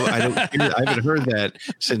pop. No, I haven't heard that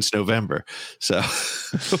since November. So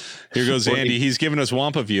here goes Andy. He's giving us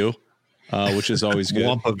Wampa View, which is always good.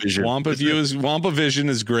 Wampa Vision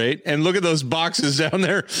is great. And look at those boxes down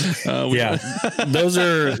there. Those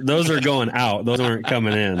are going out. Those aren't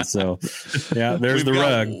coming in. So yeah, there's the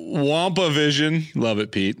rug. Wampa Vision. Love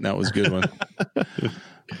it, Pete. That was a good one.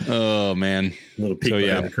 Oh man, a little peek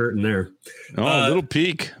behind the curtain there. A little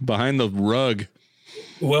peek behind the rug.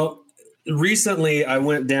 Well, recently I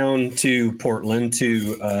went down to Portland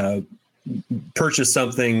to purchase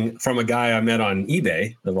something from a guy I met on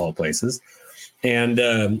eBay, of all places, and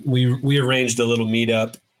we arranged a little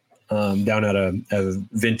meetup down at a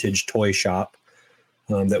vintage toy shop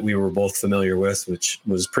that we were both familiar with, which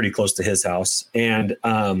was pretty close to his house, and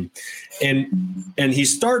he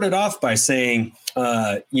started off by saying,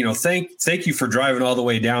 thank you for driving all the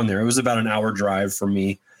way down there. It was about an hour drive for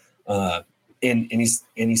me. And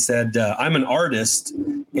he said, I'm an artist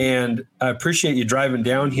and I appreciate you driving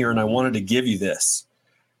down here. And I wanted to give you this.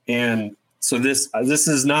 And so this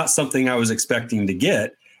is not something I was expecting to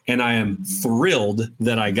get. And I am thrilled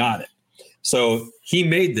that I got it. So he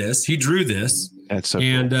made this, he drew this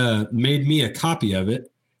made me a copy of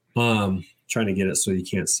it. Trying to get it so you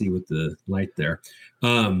can't see with the light there.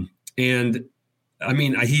 And I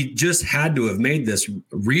mean, he just had to have made this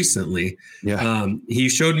recently. Yeah. He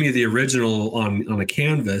showed me the original on a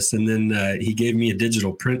canvas, and then he gave me a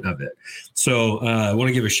digital print of it. So I want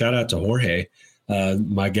to give a shout out to Jorge,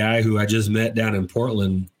 my guy who I just met down in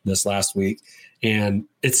Portland this last week. And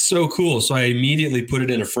it's so cool. So I immediately put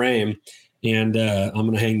it in a frame, and I'm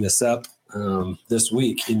going to hang this up this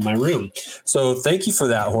week in my room. So thank you for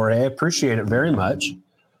that, Jorge. I appreciate it very much.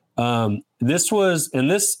 This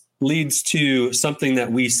leads to something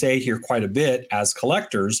that we say here quite a bit as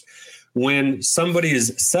collectors. When somebody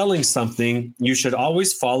is selling something, you should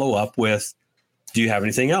always follow up with, do you have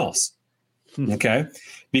anything else? Okay.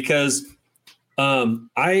 Because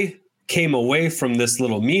I came away from this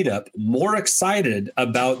little meetup more excited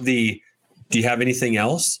about do you have anything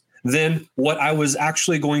else than what I was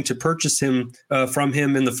actually going to purchase from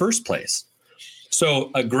him in the first place.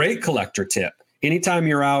 So a great collector tip, anytime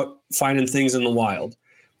you're out finding things in the wild,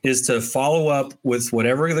 is to follow up with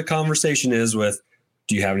whatever the conversation is with,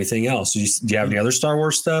 do you have anything else? Do you have any other Star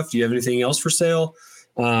Wars stuff? Do you have anything else for sale?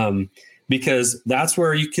 Because that's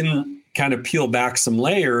where you can kind of peel back some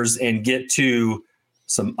layers and get to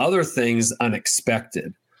some other things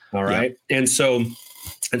unexpected. All right. Yeah. And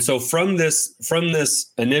so from this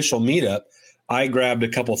initial meetup, I grabbed a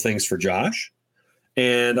couple things for Josh,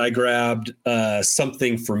 and I grabbed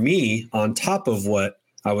something for me on top of what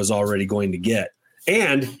I was already going to get.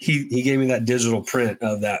 And he gave me that digital print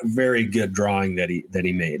of that very good drawing that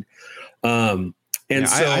he made. I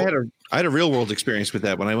had a real world experience with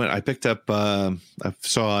that. When I picked up, I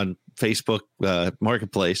saw on Facebook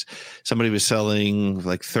Marketplace, somebody was selling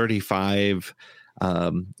like 35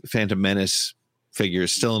 Phantom Menace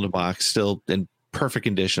figures still in the box, still in perfect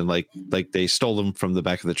condition, like they stole them from the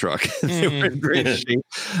back of the truck. They were in great shape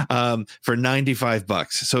for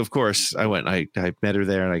 $95. So of course I went, I met her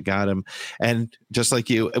there and I got him. And just like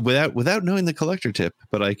you, without knowing the collector tip,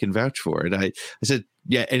 but I can vouch for it. I said,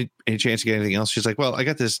 yeah, any chance to get anything else? She's like, well, I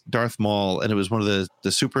got this Darth Maul, and it was one of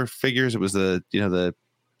the super figures. It was the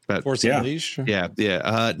Force Unleashed. Yeah.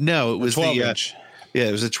 No, it was 12-inch. Yeah,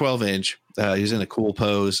 it was a 12-inch. He was in a cool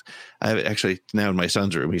pose. I actually, now in my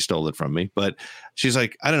son's room, he stole it from me. But she's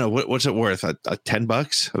like, I don't know, what's it worth?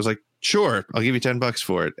 $10? I was like, sure, I'll give you $10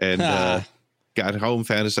 for it. And got home,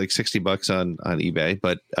 found it's like $60 on eBay.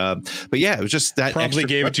 But yeah, it was just that. Probably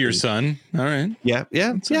gave it to your son. All right. Yeah.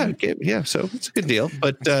 So it's a good deal.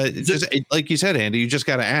 But just like you said, Andy, you just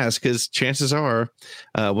got to ask, because chances are,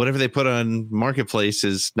 whatever they put on Marketplace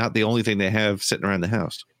is not the only thing they have sitting around the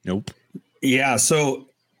house. Nope. Yeah. So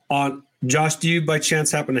Josh, do you by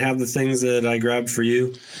chance happen to have the things that I grabbed for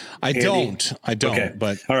you? I don't. Okay.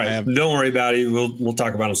 But all right. Don't worry about it. We'll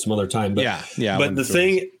talk about it some other time. But yeah. But the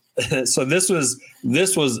thing, so this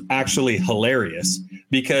was actually hilarious,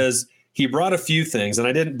 because he brought a few things, and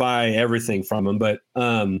I didn't buy everything from him, but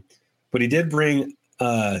he did bring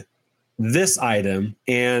this item,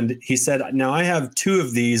 and he said, now I have 2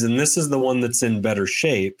 of these, and this is the one that's in better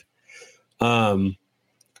shape. And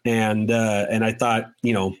I thought,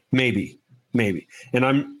 maybe,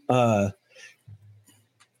 and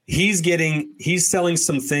he's selling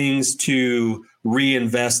some things to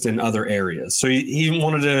reinvest in other areas. So he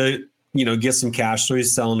wanted to, get some cash. So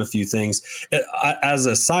he's selling a few things. As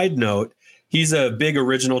a side note, he's a big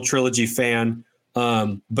original trilogy fan.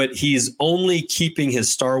 But he's only keeping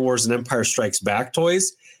his Star Wars and Empire Strikes Back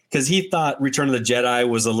toys because he thought Return of the Jedi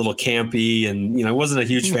was a little campy, and wasn't a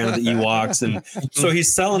huge fan of the Ewoks, and so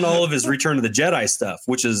he's selling all of his Return of the Jedi stuff,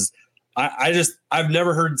 which is I've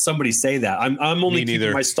never heard somebody say that. I'm only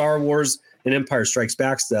keeping my Star Wars and Empire Strikes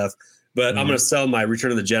Back stuff, but I'm going to sell my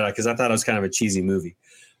Return of the Jedi because I thought it was kind of a cheesy movie.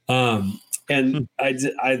 And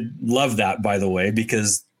I love that, by the way,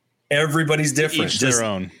 because everybody's different. Each their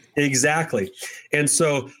own. Exactly. And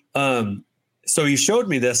so he showed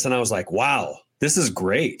me this, and I was like, wow, this is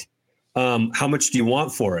great. How much do you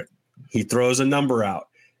want for it? He throws a number out,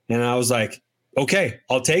 and I was like, okay,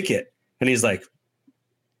 I'll take it. And he's like,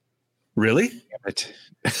 really?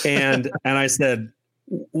 and I said,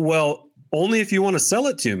 well, only if you want to sell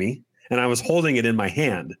it to me. And I was holding it in my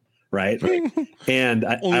hand. Right. And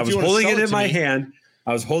I was holding it in my hand.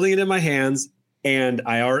 I was holding it in my hands. And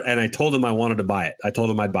I told him I wanted to buy it. I told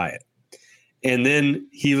him I'd buy it. And then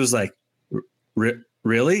he was like,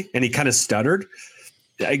 really? And he kind of stuttered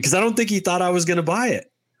because I don't think he thought I was going to buy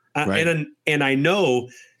it. Right. And I know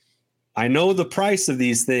the price of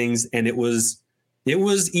these things. And it was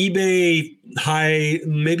eBay high,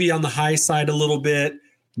 maybe on the high side a little bit,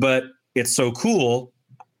 but it's so cool.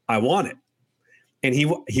 I want it. And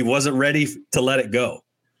he wasn't ready to let it go.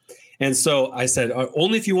 And so I said,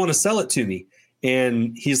 only if you want to sell it to me.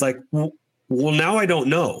 And he's like, well, now I don't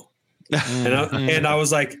know. And I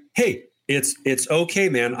was like, hey, it's okay,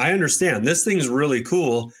 man. I understand. This thing's really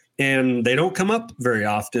cool and they don't come up very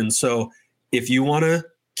often. So if you want to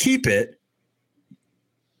keep it,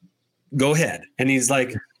 go ahead. And he's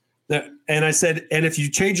like, and I said, and if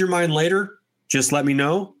you change your mind later, just let me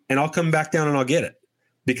know and I'll come back down and I'll get it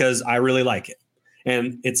because I really like it.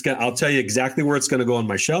 And I'll tell you exactly where it's going to go on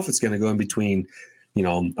my shelf. It's going to go in between,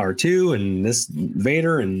 R2 and this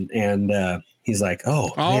Vader. And he's like,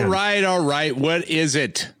 oh, all right. What is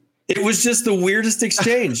it? It was just the weirdest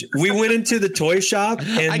exchange. We went into the toy shop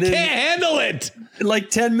and I can't handle it.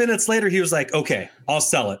 Like 10 minutes later, he was like, okay, I'll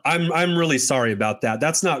sell it. I'm really sorry about that.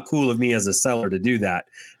 That's not cool of me as a seller to do that.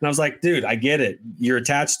 And I was like, dude, I get it. You're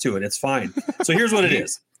attached to it. It's fine. So here's what it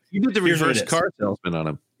is. You did the reverse car salesman on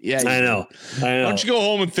him. Yeah, I know. Why don't you go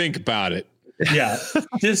home and think about it? Yeah,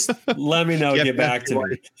 just let me know. Get back to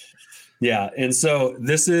me. Yeah, and so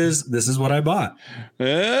this is what I bought.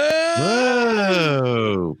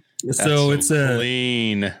 Oh, so it's a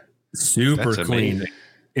clean, super clean.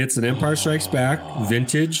 It's an Empire Strikes Back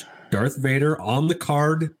vintage Darth Vader on the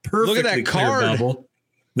card. Perfect. Look at that card. Bubble.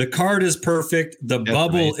 The card is perfect. The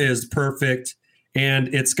bubble is perfect,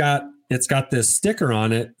 and it's got this sticker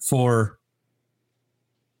on it for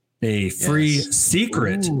a free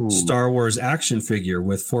secret Star Wars action figure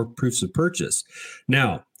with 4 proofs of purchase.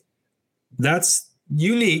 Now, that's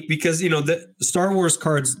unique because, the Star Wars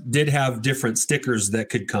cards did have different stickers that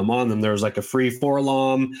could come on them. There was like a free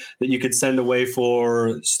 4-LOM that you could send away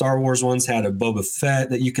for. Star Wars ones had a Boba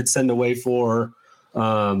Fett that you could send away for.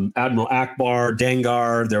 Admiral Akbar,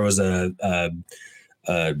 Dengar. There was a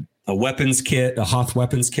weapons kit, a Hoth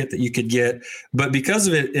weapons kit that you could get. But because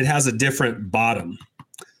of it, it has a different bottom.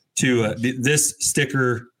 To this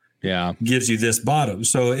sticker gives you this bottom.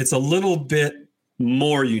 So it's a little bit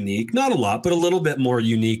more unique, not a lot, but a little bit more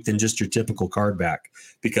unique than just your typical card back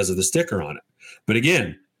because of the sticker on it. But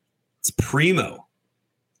again, it's primo.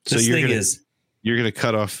 You're going to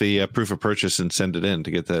cut off the proof of purchase and send it in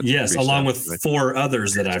to get that. Yes. Along with 4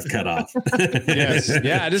 others that I've cut off. Yes.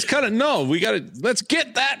 Yeah. Just cut it. No, let's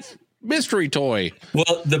get that mystery toy.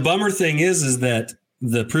 Well, the bummer thing is that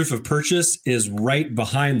the proof of purchase is right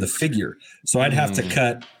behind the figure. So I'd have to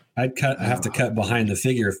cut. I have to cut behind the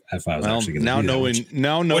figure if I was actually going to do that.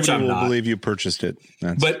 Now nobody will believe you purchased it.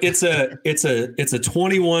 But it's a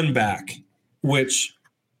 21 back, which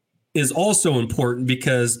is also important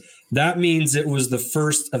because that means it was the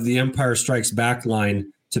first of the Empire Strikes Back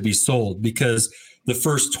line to be sold because the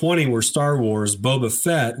first 20 were Star Wars. Boba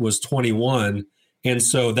Fett was 21. And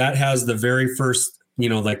so that has the very first,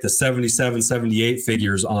 like the 77, 78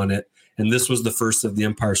 figures on it. And this was the first of the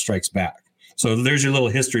Empire Strikes Back. So there's your little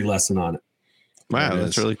history lesson on it. Wow,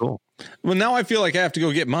 that's really cool. Well, now I feel like I have to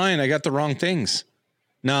go get mine. I got the wrong things.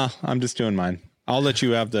 No, I'm just doing mine. I'll let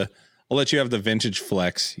you have the vintage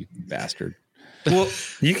flex, you bastard. Well,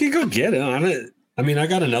 you can go get it. I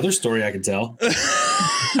got another story I could tell.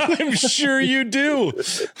 I'm sure you do.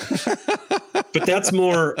 But that's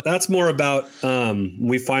more about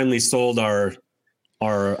we finally sold our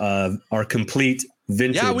complete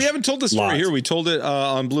vintage. Yeah, we haven't told the story lot. here. We told it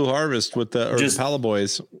on Blue Harvest with the Pala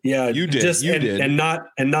Boys. Yeah, you did. You did, and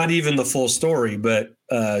not even the full story, but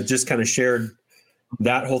just kind of shared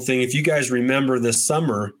that whole thing. If you guys remember this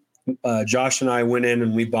summer, Josh and I went in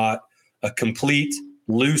and we bought a complete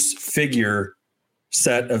loose figure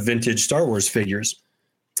set of vintage Star Wars figures.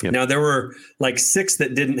 Yep. Now there were like 6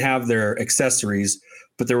 that didn't have their accessories,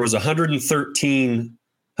 but there was 115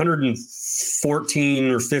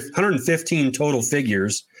 total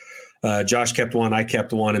figures. Josh kept one, I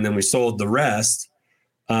kept one, and then we sold the rest.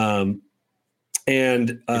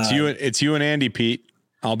 It's you and Andy, Pete.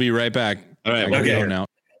 I'll be right back. All right. Okay. Now.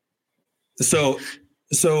 So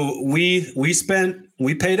we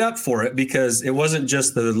paid up for it because it wasn't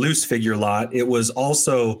just the loose figure lot. It was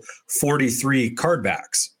also 43 card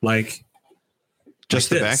backs. Like just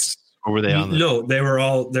the backs, or were they on? No, they were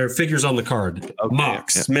all their figures on the card. Okay,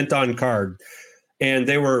 Mox, mint on card, and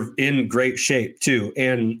they were in great shape too.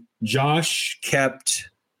 And Josh kept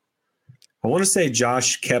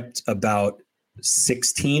about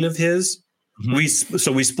 16 of his. Mm-hmm.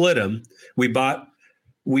 We split them. We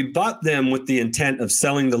bought them with the intent of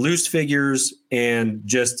selling the loose figures and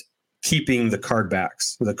just keeping the card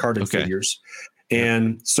backs, the carded figures.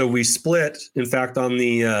 And so we split. In fact, on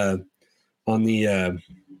the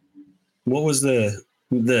what was the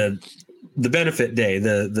benefit day,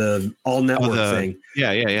 the all network thing.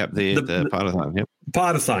 Yeah. The Podathon. Yep.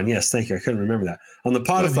 Podathon. Yes. Thank you. I couldn't remember that. On the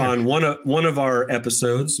Podathon, one of our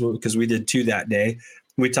episodes, because we did 2 that day,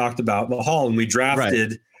 we talked about the haul and we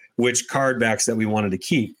drafted which card backs that we wanted to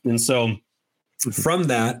keep. And so from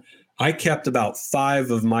that, I kept about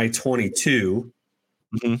 5 of my 22,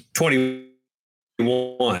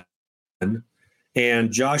 21,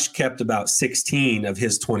 and Josh kept about 16 of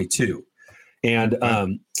his 22. And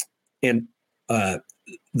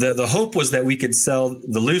the hope was that we could sell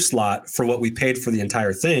the loose lot for what we paid for the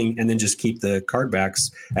entire thing, and then just keep the card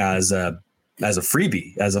backs as a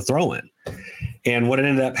freebie, as a throw-in. And what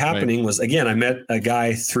ended up happening was, again, I met a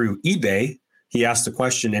guy through eBay. He asked a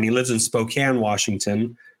question, and he lives in Spokane,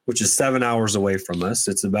 Washington, which is 7 hours away from us.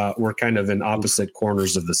 We're kind of in opposite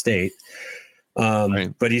corners of the state.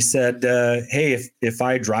 But he said, hey, if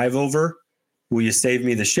I drive over, will you save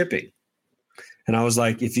me the shipping? And I was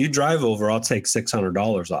like, if you drive over, I'll take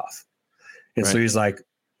 $600 off. And so he's like,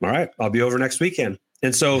 all right, I'll be over next weekend.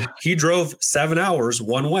 And so he drove 7 hours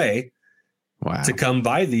one way to come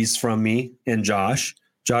buy these from me and Josh.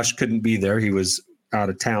 Josh couldn't be there. He was out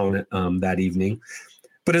of town that evening.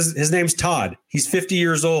 But his name's Todd. He's 50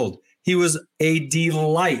 years old. He was a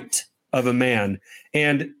delight of a man.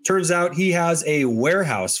 And turns out he has a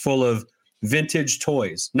warehouse full of vintage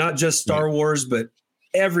toys, not just Star Wars, but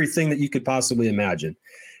everything that you could possibly imagine.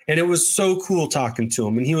 And it was so cool talking to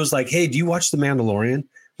him. And he was like, hey, do you watch The Mandalorian? I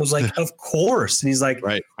was like, of course. And he's like,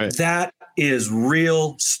 that is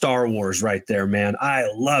real Star Wars right there, man. I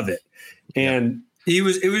love it. And it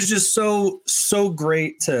was just so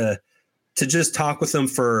great to just talk with him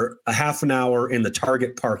for a half an hour in the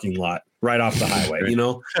Target parking lot right off the highway, you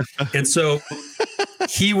know? And so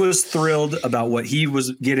he was thrilled about what he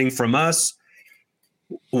was getting from us.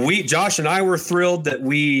 Josh and I were thrilled that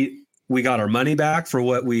we got our money back for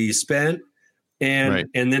what we spent. And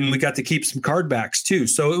then we got to keep some card backs too.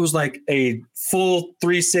 So it was like a full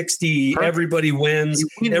 360. Perfect. Everybody wins.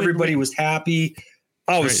 Everybody was happy.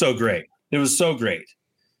 Oh, it was so great. It was so great.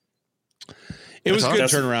 It was a good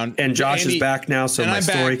turnaround. And Josh is back now, so my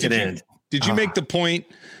story can end. Did you make the point?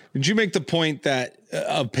 Did you make the point that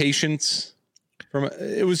of patience?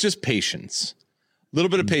 It was just patience, a little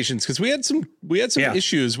bit of patience, because we had some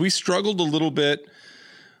issues. We struggled a little bit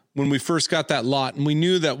when we first got that lot, and we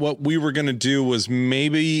knew that what we were going to do was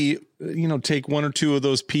maybe, take 1 or 2 of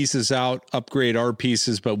those pieces out, upgrade our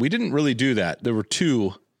pieces, but we didn't really do that. There were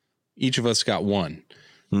 2, each of us got 1.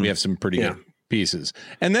 We have some pretty good pieces.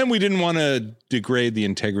 And then we didn't want to degrade the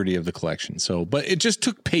integrity of the collection. But it just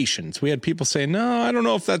took patience. We had people saying, no, I don't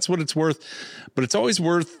know if that's what it's worth, but it's always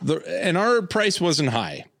worth and our price wasn't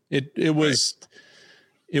high. It was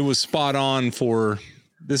spot on for,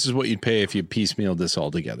 this is what you'd pay if you piecemealed this all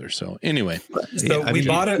together. So anyway, we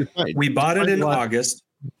bought it in August.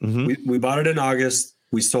 Mm-hmm. We bought it in August.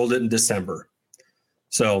 We sold it in December.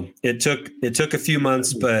 So it took a few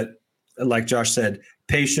months, but like Josh said,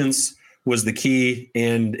 patience was the key,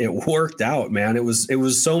 and it worked out, man. It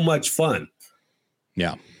was so much fun.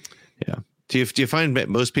 Yeah. Do you find that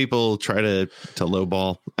most people try to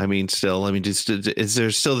lowball? I mean, still, is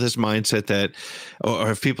there still this mindset that, or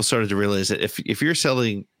have people started to realize that if you're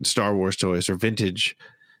selling Star Wars toys or vintage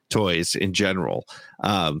toys in general,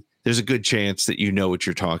 there's a good chance that you know what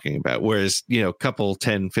you're talking about. Whereas, a couple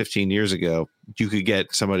 10, 15 years ago, you could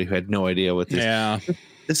get somebody who had no idea what this. Yeah.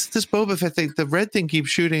 This Boba Fett thing, the red thing keeps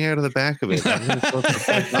shooting out of the back of it. I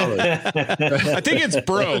think it's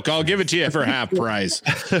broke. I'll give it to you for half price.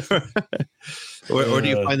 or do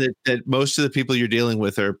you find that most of the people you're dealing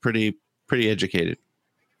with are pretty educated?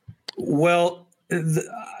 Well,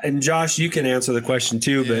 and Josh, you can answer the question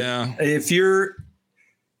too. But if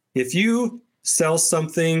you sell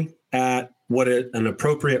something at what an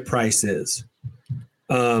appropriate price is,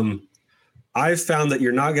 I've found that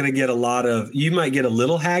you're not going to get you might get a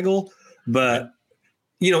little haggle, but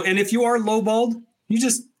and if you are lowballed, you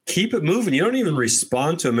just keep it moving. You don't even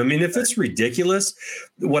respond to them. I mean, if it's ridiculous,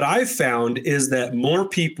 what I've found is that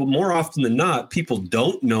more often than not, people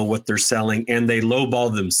don't know what they're selling and they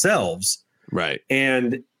lowball themselves. Right.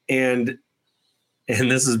 And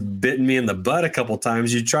this has bitten me in the butt a couple of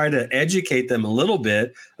times. You try to educate them a little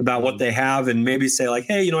bit about what they have and maybe say like,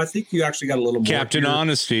 hey, I think you actually got a little more Captain here.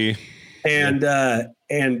 Honesty. And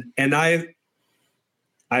I've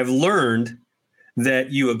learned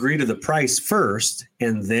that you agree to the price first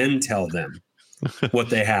and then tell them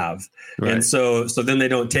what they have. Right. And so then they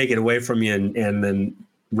don't take it away from you and then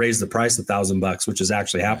raise the price $1,000, which has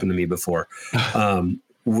actually happened to me before. And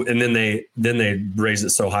then they raised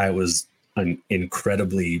it so high it was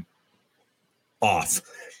incredibly off.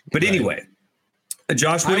 But anyway,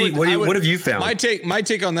 Josh, what have you found? My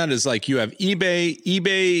take on that is like you have eBay.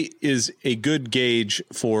 eBay is a good gauge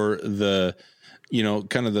for the,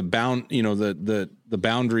 kind of the the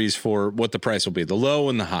boundaries for what the price will be, the low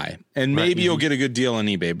and the high. And maybe you'll get a good deal on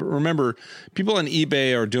eBay. But remember, people on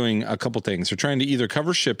eBay are doing a couple things. They're trying to either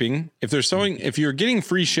cover shipping. If you're getting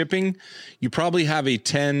free shipping, you probably have a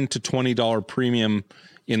 $10 to $20 premium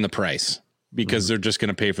in the price, because they're just going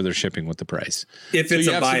to pay for their shipping with the price. If it's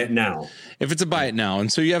a buy it now. And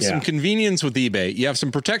so you have some convenience with eBay. You have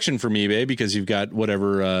some protection from eBay because you've got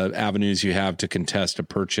whatever avenues you have to contest a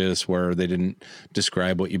purchase where they didn't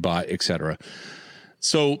describe what you bought, etc.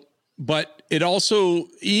 So, but it also,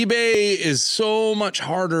 eBay is so much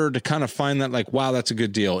harder to kind of find that like, wow, that's a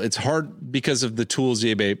good deal. It's hard because of the tools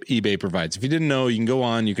eBay provides. If you didn't know, you can go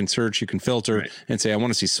on, you can search, you can filter and say, I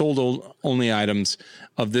want to see sold only items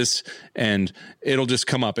of this, and it'll just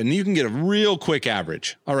come up and you can get a real quick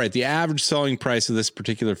average. All right. The average selling price of this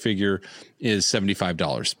particular figure is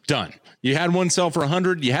 $75. Done. You had one sell for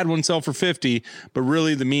 100, you had one sell for 50, but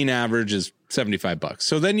really the mean average is $75.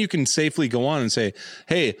 So then you can safely go on and say,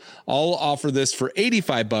 hey, I'll offer this for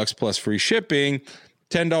 $85 plus free shipping,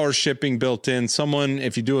 $10 shipping built in.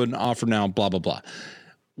 If you do an offer now, blah, blah, blah.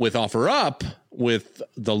 With OfferUp, with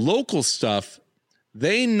the local stuff,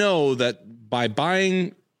 they know that by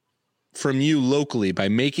buying from you locally, by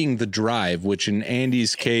making the drive, which in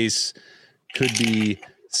Andy's case could be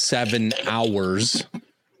 7 hours,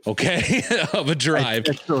 of a drive.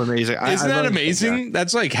 That's so amazing. Isn't that amazing?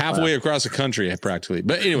 That's like halfway across the country practically.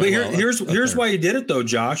 But anyway, here's why you did it though,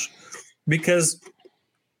 Josh, because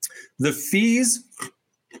the fees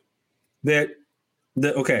the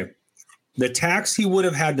tax he would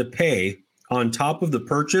have had to pay on top of the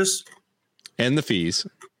purchase and the fees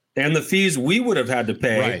we would have had to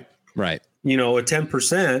pay. Right. A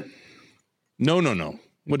 10%. No.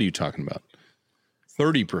 What are you talking about?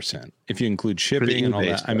 30% if you include shipping and all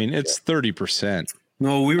that. I mean, it's 30%.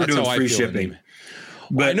 No, we were doing free shipping.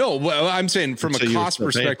 But I know. Well, I'm saying from a cost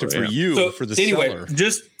perspective for you, for the seller.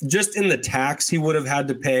 Just in the tax he would have had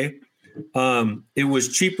to pay, it was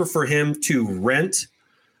cheaper for him to rent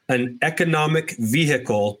an economic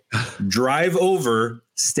vehicle, drive over,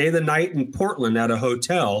 stay the night in Portland at a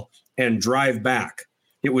hotel, and drive back.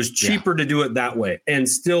 It was cheaper to do it that way and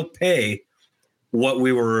still pay what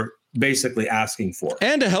we were basically asking for,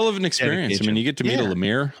 and a hell of an experience. I mean, you get to meet a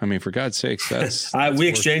Lemire. I mean, for God's sakes, that's we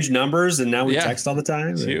exchanged numbers and now we text all the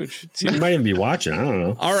time. It's huge. You might even be watching. I don't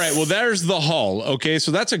know. All right, well, there's the haul. Okay, so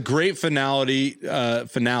that's a great finale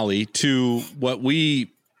to what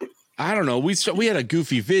I don't know. We had a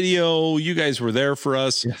goofy video. You guys were there for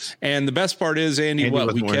us, and the best part is, Andy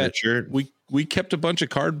we kept a bunch of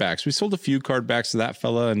card backs. We sold a few card backs to that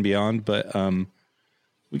fella and beyond, but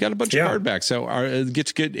we got a bunch of card backs. So get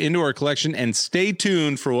to get into our collection and stay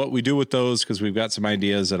tuned for what we do with those, because we've got some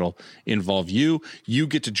ideas that'll involve you. You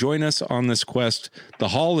get to join us on this quest. The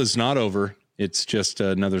haul is not over. It's just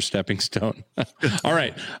another stepping stone. All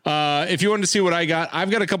right. If you wanted to see what I got,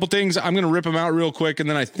 I've got a couple things. I'm going to rip them out real quick. And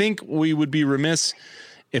then I think we would be remiss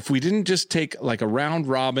if we didn't just take like a round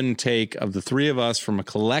robin take of the three of us from a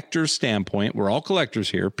collector standpoint. We're all collectors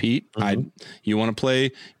here. Pete, you want to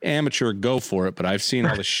play amateur, go for it. But I've seen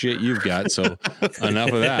all the shit you've got. So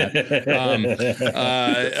enough of that.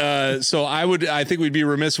 So I think we'd be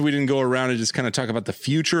remiss if we didn't go around and just kind of talk about the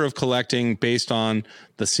future of collecting based on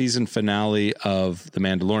the season finale of The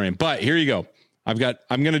Mandalorian. But here you go. I'm going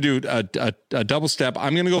to do a double step.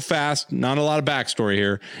 I'm going to go fast. Not a lot of backstory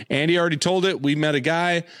here. Andy already told it. We met a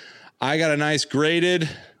guy. I got a nice graded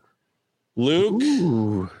Luke.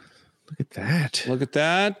 Ooh, look at that. Look at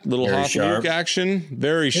that. Little Very Hoth sharp. Luke action.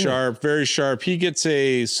 Very sharp. Very sharp. He gets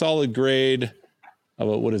a solid grade.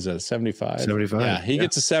 What is that? 75. 75. Yeah, he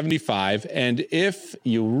gets a 75. And if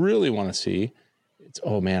you really want to see, it's,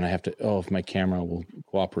 if my camera will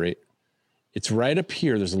cooperate. It's right up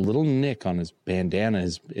here. There's a little nick on his bandana.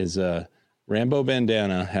 His Rambo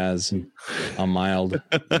bandana has a mild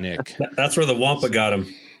nick. That's where the Wampa got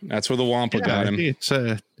him. That's where the Wampa got him. It's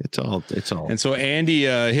all. And so Andy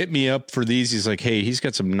hit me up for these. He's like, hey, he's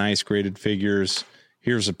got some nice graded figures.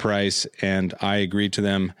 Here's a price. And I agreed to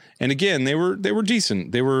them. And again, they were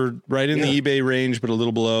decent. They were right in the eBay range, but a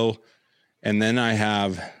little below. And then I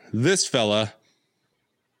have this fella.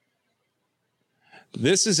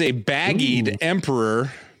 This is a baggied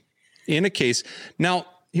Emperor in a case. Now,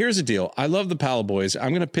 here's the deal. I love the Pala Boys.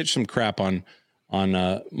 I'm going to pitch some crap on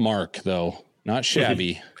Mark, though. Not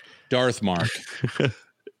Shabby. Darth Mark.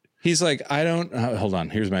 He's like, I don't... hold on.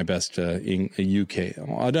 Here's my best in UK.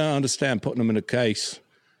 I don't understand putting them in a case.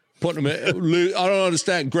 I don't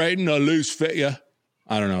understand grading a loose figure.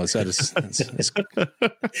 I don't know. Is that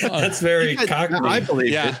That's very cockney. I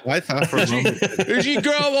believe it. I thought for a moment. As you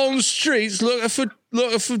grow up on the streets looking for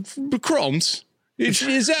crumbs,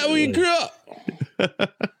 is that where you grew up?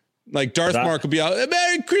 Like Darth Mark will be out.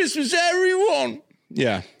 Merry Christmas, everyone.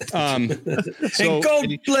 Yeah. So and God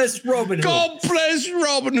bless Robin Hood. God bless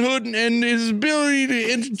Robin Hood and his ability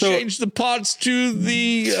to interchange the parts to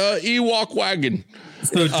the Ewok wagon.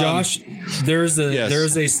 So Josh, there's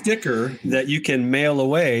a sticker that you can mail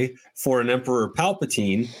away for an Emperor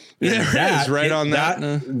Palpatine. That is right on that.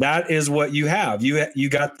 That is what you have. You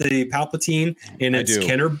got the Palpatine in its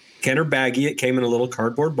Kenner baggie. It came in a little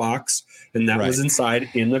cardboard box, and that was inside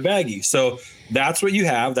in the baggie. So that's what you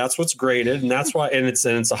have. That's what's graded, and that's why. And it's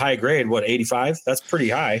a high grade. What, 85? That's pretty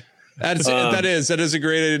high. That is a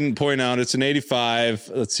grade I didn't point out. It's an 85.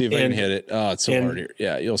 Let's see if I can hit it. Oh, it's so hard here.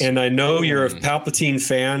 Yeah, you'll see. And I know you're a Palpatine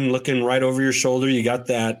fan. Looking right over your shoulder, you got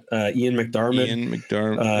that Ian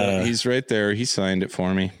McDiarmid. He's right there. He signed it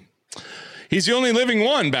for me. He's the only living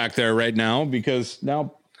one back there right now because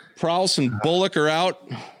now Prowse and Bullock are out,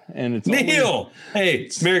 and it's Neil. Hey,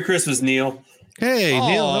 Merry Christmas, Neil. Hey,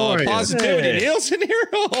 Neil, how are you? Positivity. Hey. Neil's in here.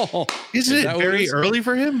 Isn't it very early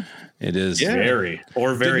for him? It is. Yeah. Very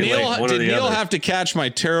late. Did Neil have to catch my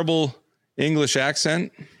terrible English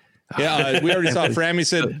accent? Yeah, we already saw Frammy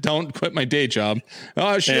said, don't quit my day job.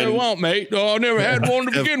 Oh, sure I won't, mate. Oh, I never had one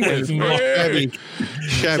to begin with.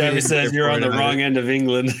 Shabby says you're on the wrong end of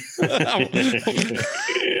England. And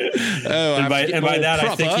by that,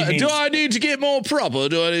 proper. I think he means, do I need to get more proper?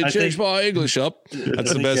 Do I need to change my English up?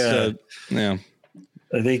 That's the best. Yeah.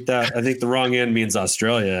 I think the wrong end means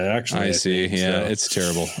Australia. Actually, I see. Yeah, it's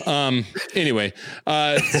terrible. Anyway,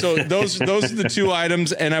 so those are the two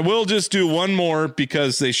items, and I will just do one more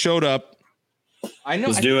because they showed up. I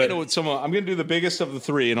know. I know what I'm going to do the biggest of the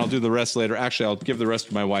three, and I'll do the rest later. Actually, I'll give the rest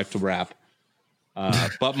to my wife to wrap.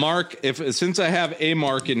 But Mark, since I have a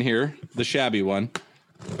Mark in here, the shabby one,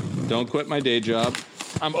 don't quit my day job.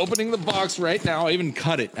 I'm opening the box right now. I even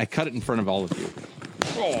cut it. I cut it in front of all of you.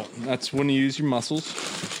 Oh, that's when you use your muscles.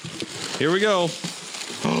 Here we go.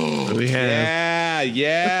 Oh, we have.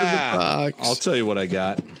 Yeah. I'll tell you what I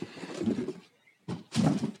got.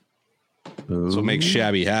 Ooh. So make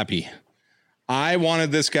Shabby happy. I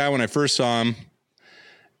wanted this guy when I first saw him,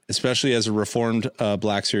 especially as a reformed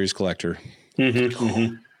Black Series collector.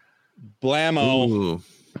 Mm-hmm. Blammo. Ooh,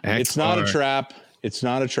 it's not a trap. It's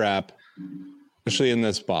not a trap, especially in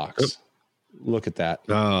this box. Oop. Look at that.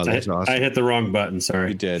 Oh, that's awesome. I hit the wrong button. Sorry.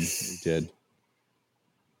 You did.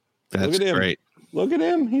 That's Look at him. Great. Look at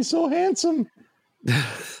him. He's so handsome.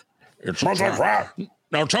 It's not like that.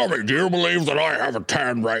 Now tell me, do you believe that I have a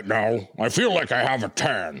tan right now? I feel like I have a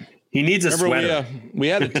tan. He needs a sweater. We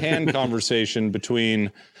had a tan conversation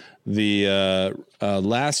between the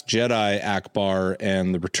Last Jedi Akbar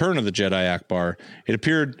and the Return of the Jedi Akbar. It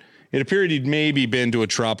appeared he'd maybe been to a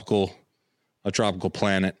tropical a tropical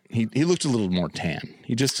planet. He looked a little more tan.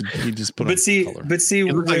 He just put on color. But see,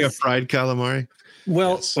 it looked like a fried calamari.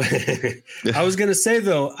 Well, I was gonna say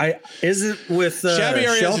though, isn't with Shabby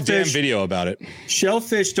already has a damn shellfish. video about it.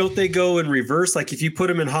 Shellfish, don't they go in reverse? Like if you put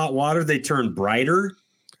them in hot water, they turn brighter,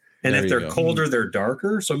 and There if you they're go. colder, they're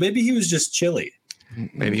darker. So maybe he was just chilly.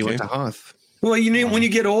 Maybe he went to Hoth. Well, you know, when you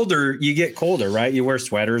get older, you get colder, right? You wear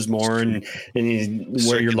sweaters more, and you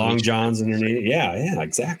wear your long johns underneath. Yeah,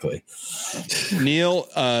 exactly. Neil,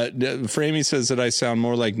 Framey says that I sound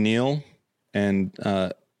more like Neil, and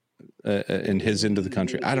his into the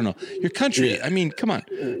country. I don't know your country. Yeah. I mean, come on,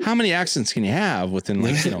 how many accents can you have within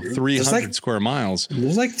 300 square miles?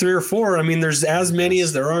 There's like 3 or 4. I mean, there's as many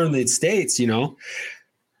as there are in the States. You know.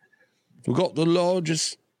 We got the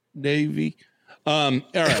largest navy. All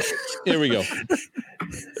right, here we go.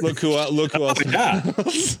 Look who else. Yeah.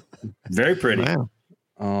 Very pretty. Wow.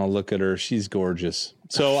 Oh, look at her. She's gorgeous.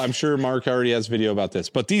 So I'm sure Mark already has video about this,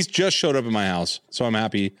 but these just showed up in my house. So I'm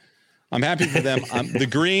happy. I'm happy for them. The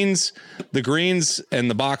greens and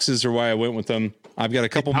the boxes are why I went with them. I've got a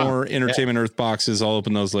couple more Entertainment Earth boxes. I'll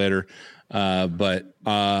open those later. But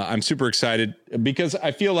I'm super excited because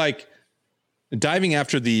I feel like diving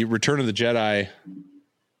after the Return of the Jedi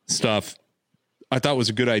stuff, I thought was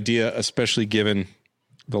a good idea, especially given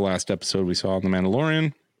the last episode we saw on The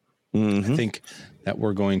Mandalorian. I think that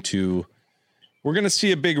we're going to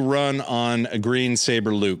see a big run on a green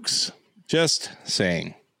saber Luke's. Just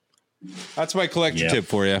saying. That's my collector tip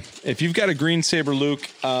for you. If you've got a green saber Luke,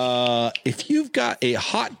 if you've got a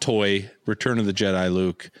hot toy Return of the Jedi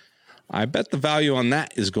Luke, I bet the value on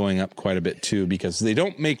that is going up quite a bit too, because they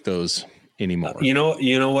don't make those anymore. You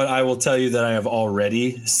know what I will tell you that I have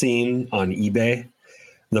already seen on eBay?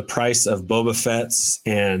 The price of Boba Fett's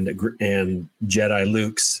and Jedi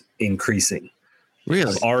Luke's increasing.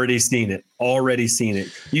 Really? I've already seen it.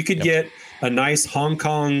 You could get a nice Hong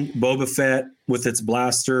Kong Boba Fett with its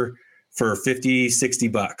blaster for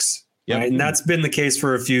 $50-$60. Yep. Right? And that's been the case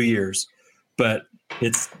for a few years. But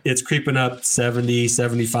it's creeping up 70,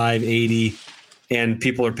 75, 80, and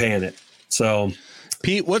people are paying it. So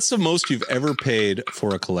Pete, what's the most you've ever paid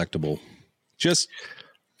for a collectible? Just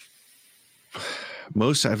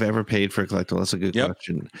most I've ever paid for a collectible. That's a good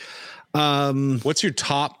question. What's your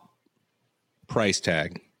top price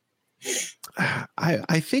tag?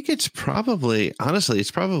 I think it's probably, honestly,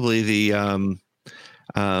 it's probably the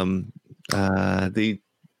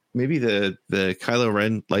maybe the Kylo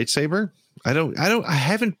Ren lightsaber. I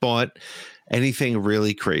haven't bought anything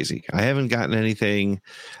really crazy. I haven't gotten anything.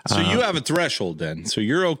 So you have a threshold then. So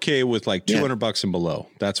you're okay with like $200 and below.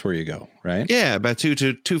 That's where you go, right? Yeah, about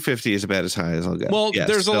 250 is about as high as I'll go. Well,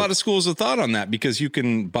 there's a lot of schools of thought on that because you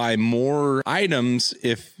can buy more items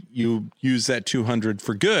if you use that 200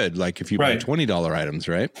 for good. Like if you buy $20 items,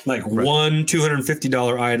 right? Like one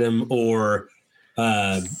 $250 item or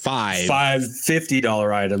five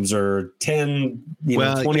 $50 items or 10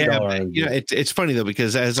 $20 items. It's funny though,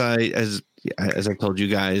 because as I told you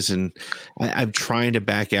guys, and I'm trying to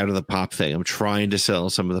back out of the pop thing. I'm trying to sell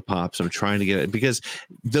some of the pops. I'm trying to get it because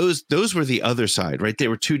those were the other side, right? They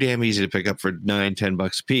were too damn easy to pick up for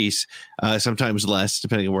 $9-10 a piece, sometimes less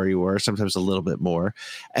depending on where you were, sometimes a little bit more.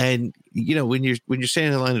 And when you're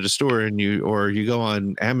standing in line at a store and you go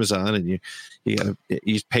on Amazon and you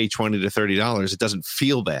pay $20 to $30, it doesn't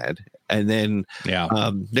feel bad. And then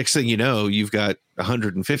next thing you know, you've got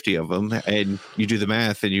 150 of them, and you do the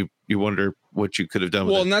math, and you wonder what you could have done.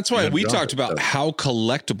 Well, and that's why we talked about how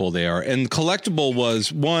collectible they are. And collectible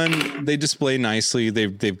was one, they display nicely.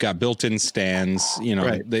 They've got built-in stands,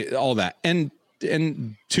 all that. And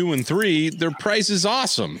 2 and 3, their price is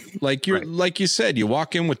awesome. Like you said, you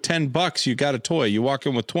walk in with $10, you got a toy. You walk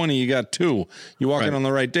in with 20, you got 2. You walk in on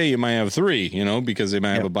the right day, you might have 3, because they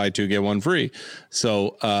might have a buy 2 get 1 free.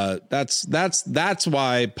 So that's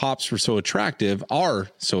why pops are so attractive.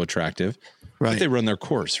 But they run their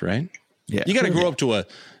course, right? Yeah, you got to grow up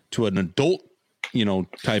to an adult,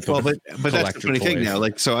 type of. But that's the funny thing now.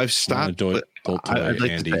 Like, so I've stopped. I'd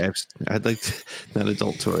like not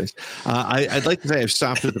adult toys. I'd like to say I've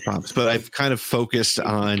stopped with the pops, but I've kind of focused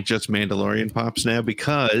on just Mandalorian pops now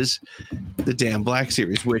because the damn Black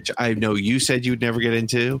Series, which I know you said you'd never get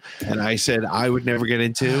into, and I said I would never get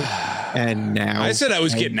into, and now I said I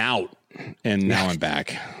was getting out, and now I'm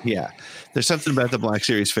back. Yeah, there's something about the Black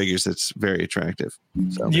Series figures that's very attractive.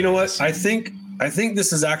 So you know what? I think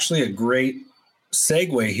this is actually a great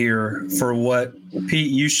segue here for what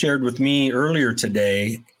Pete you shared with me earlier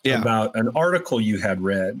today about an article you had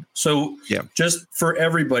read. So just for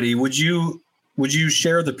everybody, would you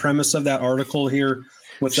share the premise of that article here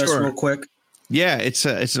with us real quick? Yeah, it's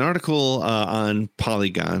an article on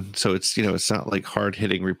Polygon, so it's it's not like hard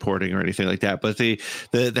hitting reporting or anything like that. But the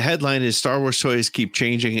headline is Star Wars toys keep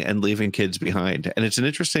changing and leaving kids behind, and it's an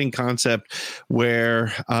interesting concept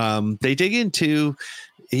where they dig into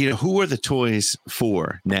who are the toys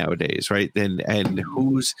for nowadays, right? And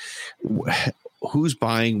who's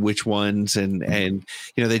buying which ones, and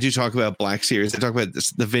they do talk about Black Series, they talk about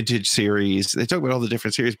the vintage series, they talk about all the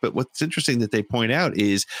different series, but what's interesting that they point out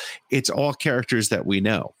is it's all characters that we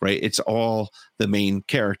know, right? It's all the main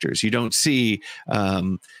characters. You don't see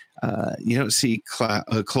Claude.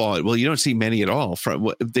 Well, you don't see many at all. From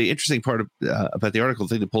what the interesting part about the article,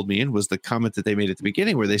 the thing that pulled me in was the comment that they made at the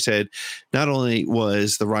beginning, where they said not only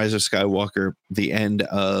was the Rise of Skywalker the end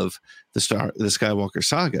of the Skywalker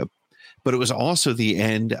saga, but it was also the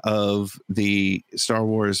end of the Star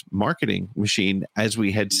Wars marketing machine as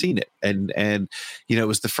we had seen it. And it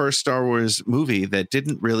was the first Star Wars movie that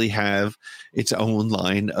didn't really have its own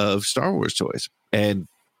line of Star Wars toys.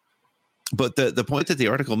 But the point that the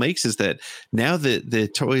article makes is that now the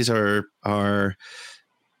toys are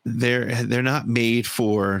they're not made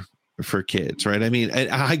for kids, right? I mean,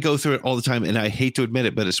 I go through it all the time, and I hate to admit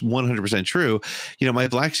it, but it's 100% true. My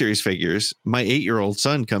Black Series figures, my 8-year-old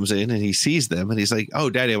son comes in and he sees them and he's like, "Oh,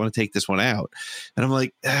 Daddy, I want to take this one out." And I'm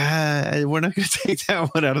like, we're not going to take that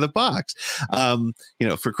one out of the box.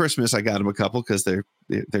 For Christmas, I got him a couple because they're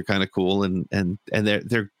kind of cool and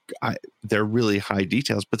they're really high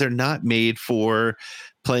details, but they're not made for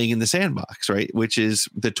playing in the sandbox, right? Which is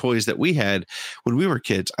the toys that we had when we were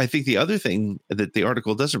kids. I think the other thing that the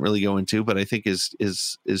article doesn't really go into, but I think is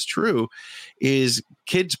true, is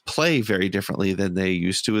kids play very differently than they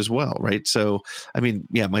used to as well, right? So, I mean,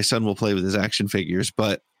 yeah, my son will play with his action figures,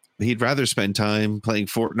 but he'd rather spend time playing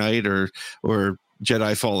Fortnite or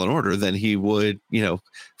Jedi Fallen Order than he would,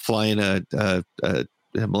 flying a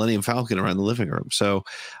Millennium Falcon around the living room. So,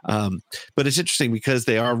 but it's interesting because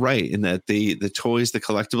they are right in that the toys, the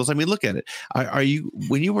collectibles. I mean, look at it. Are you,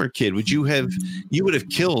 when you were a kid, you would have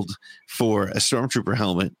killed for a Stormtrooper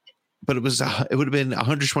helmet, but it would have been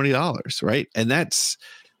 $120, right? And that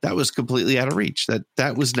was completely out of reach.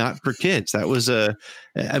 That was not for kids. That was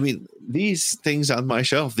I mean, these things on my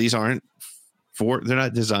shelf, these aren't they're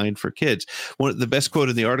not designed for kids. The best quote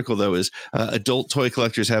in the article, though, is adult toy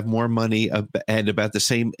collectors have more money and about the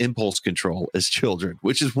same impulse control as children,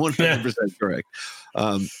 which is 100% correct.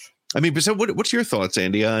 I mean, so what's your thoughts,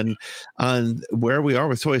 Andy, on where we are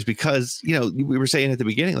with toys? Because, we were saying at the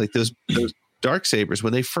beginning, like those dark sabers,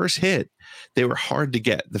 when they first hit, they were hard to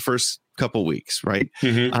get the first couple weeks, right?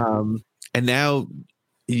 Mm-hmm. And now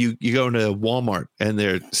you go into Walmart and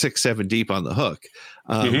they're 6-7 deep on the hook.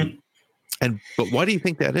 Mm-hmm. But why do you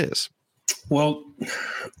think that is? Well,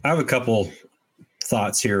 I have a couple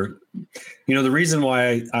thoughts here. The reason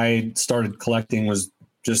why I started collecting was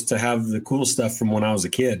just to have the cool stuff from when I was a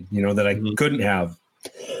kid, that I couldn't have.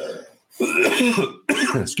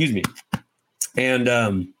 Excuse me.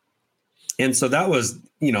 And so that was,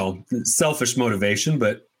 selfish motivation,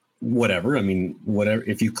 but whatever. I mean, whatever.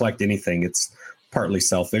 If you collect anything, it's partly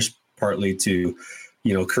selfish, partly to,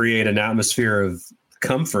 create an atmosphere of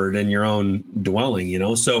comfort in your own dwelling,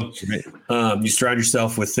 so you surround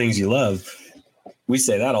yourself with things you love. We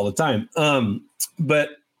say that all the time. But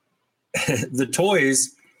the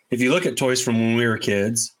toys, if you look at toys from when we were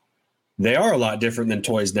kids, they are a lot different than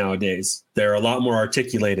toys nowadays. They're a lot more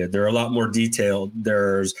articulated. They're a lot more detailed.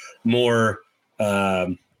 There's more,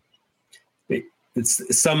 some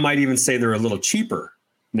might even say they're a little cheaper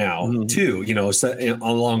now too,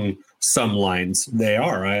 along some lines they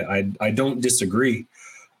are. I don't disagree.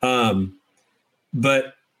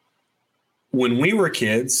 But when we were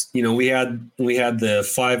kids, we had the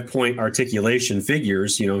 5-point articulation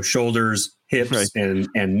figures, shoulders, hips, right,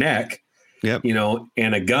 and neck, yep,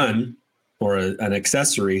 and a gun or an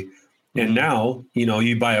accessory. And now,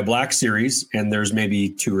 you buy a Black Series and there's maybe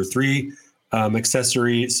 2 or 3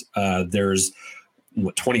 accessories. There's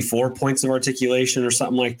 24 points of articulation or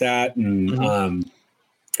something like that. And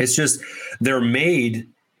it's just, they're made.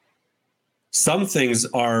 Some things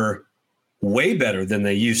are way better than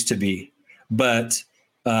they used to be, but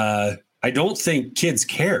I don't think kids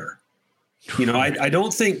care. I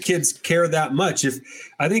don't think kids care that much.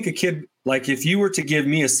 I think a kid, like if you were to give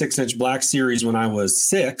me a 6-inch Black Series when I was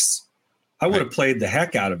 6, I would have played the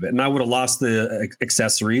heck out of it, and I would have lost the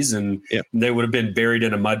accessories, and they would have been buried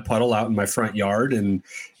in a mud puddle out in my front yard, and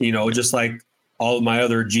just like all of my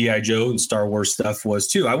other G.I. Joe and Star Wars stuff was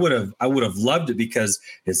too. I would have loved it because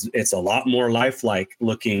it's a lot more lifelike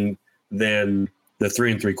looking than the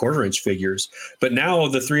 3 3/4 inch figures. But now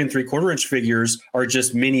the 3 3/4 inch figures are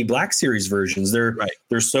just mini Black Series versions. They're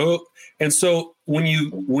so, and so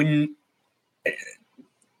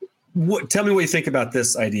tell me what you think about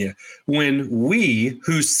this idea. When we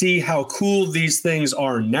who see how cool these things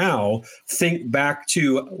are now think back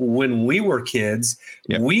to when we were kids,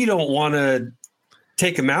 we don't want to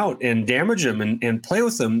take them out and damage them and play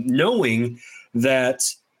with them, knowing that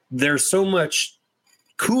they're so much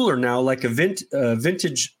cooler now, like a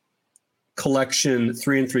vintage collection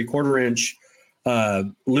 3 3/4 inch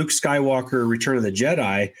Luke Skywalker Return of the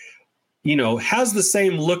Jedi, has the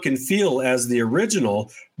same look and feel as the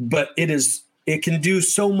original, but it can do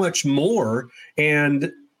so much more.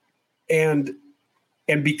 And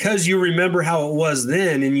because you remember how it was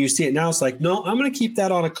then and you see it now, it's like, no, I'm going to keep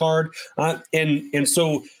that on a card. And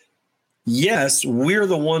so, yes, we're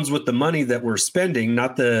the ones with the money that we're spending,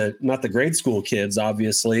 not the grade school kids,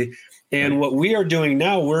 obviously. And what we are doing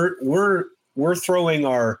now, we're throwing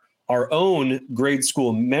our own grade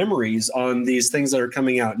school memories on these things that are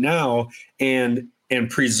coming out now and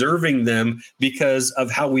preserving them because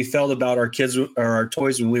of how we felt about our kids or our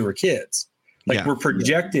toys when we were kids. Like we're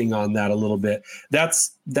projecting on that a little bit.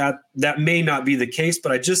 That may not be the case,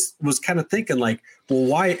 but I just was kind of thinking like, well,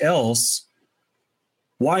 why else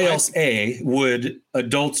would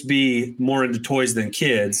adults be more into toys than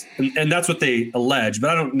kids? And that's what they allege,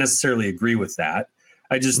 but I don't necessarily agree with that.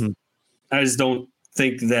 I just don't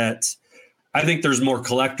think that. I think there's more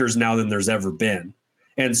collectors now than there's ever been.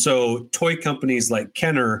 And so toy companies like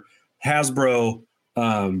Kenner, Hasbro,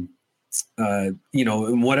 and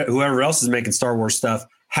whoever else is making Star Wars stuff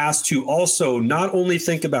has to also not only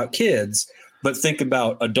think about kids, but think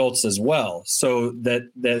about adults as well, so that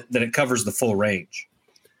it covers the full range.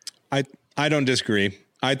 I don't disagree.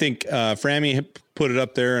 I think Frammy put it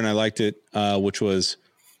up there and I liked it, which was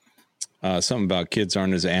something about kids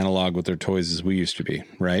aren't as analog with their toys as we used to be,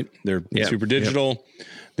 right? They're super digital. Yep.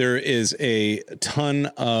 There is a ton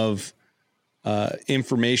of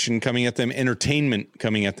information coming at them, entertainment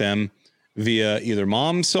coming at them via either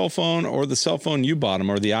mom's cell phone or the cell phone you bought them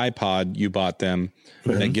or the iPod you bought them.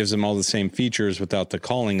 That gives them all the same features without the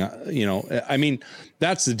calling. I mean,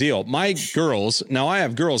 that's the deal. My girls, now I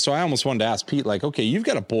have girls, so I almost wanted to ask Pete, like, okay, you've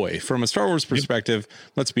got a boy. From a Star Wars perspective,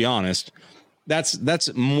 let's be honest,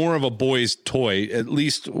 that's more of a boy's toy, at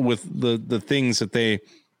least with the things that they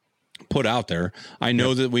put out there. I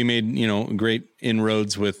know that we made, great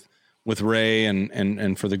inroads with Rey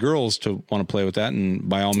and for the girls to want to play with that. And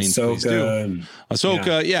by all means, please do.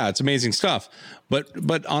 Ahsoka. Yeah, it's amazing stuff.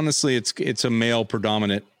 But honestly, it's a male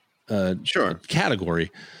predominant,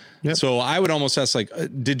 category. Yep. So I would almost ask, like,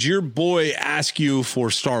 did your boy ask you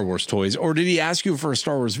for Star Wars toys or did he ask you for a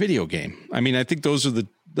Star Wars video game? I mean, I think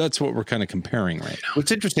that's what we're kind of comparing right now.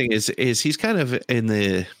 What's interesting is he's kind of in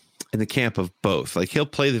the camp of both. Like, he'll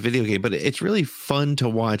play the video game, but it's really fun to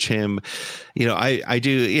watch him. I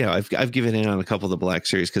do, I've given in on a couple of the Black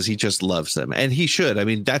Series because he just loves them, and he should. I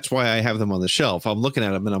mean, that's why I have them on the shelf. I'm looking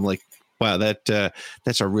at them and I'm like, wow, that's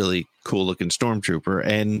a really cool looking stormtrooper.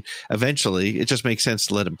 And eventually it just makes sense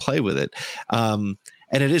to let him play with it. And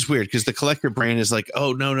it is weird because the collector brain is like,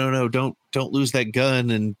 oh, no, don't lose that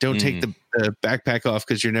gun and don't take the backpack off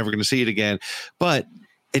because you're never going to see it again. But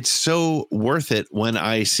it's so worth it when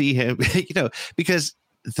I see him, because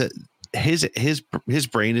his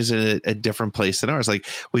brain is in a different place than ours. Like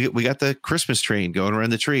we got the Christmas train going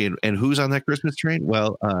around the tree, and who's on that Christmas train?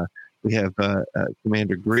 Well, we have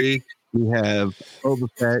Commander Gree. We have Boba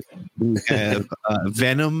Fett, we have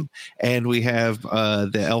Venom, and we have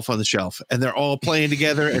the Elf on the Shelf, and they're all playing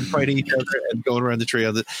together and fighting each other and going around the tree.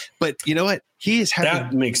 But you know what? He is having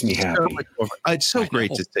that makes me happy. It's so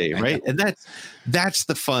great to see, right? And that's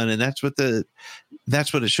the fun, and that's what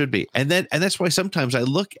it should be. And that's why sometimes I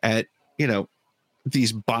look at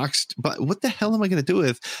these boxed. But what the hell am I going to do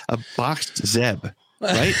with a boxed Zeb?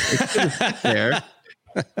 Right? It's going to sit there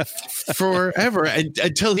forever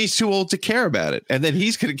until he's too old to care about it, and then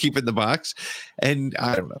he's going to keep it in the box, and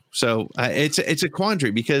I don't know. So it's a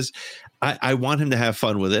quandary because I want him to have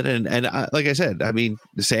fun with it, and like I said, I mean,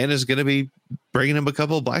 Santa's going to be bringing him a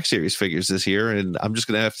couple of Black Series figures this year, and I'm just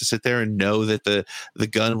going to have to sit there and know that the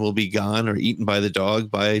gun will be gone or eaten by the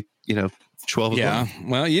dog by 12 o'clock. Yeah,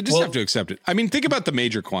 well, you just have to accept it. I mean, think about the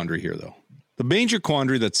major quandary here, though. The major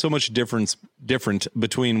quandary that's so much different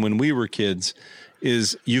between when we were kids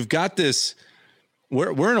is you've got this.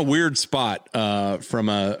 We're in a weird spot from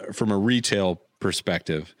a retail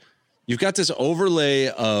perspective. You've got this overlay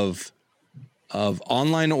of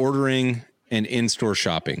online ordering and in-store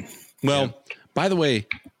shopping. Well, by the way,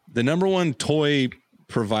 the number one toy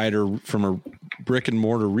provider from a brick and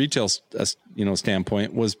mortar retail,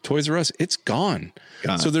 standpoint was Toys R Us. It's gone.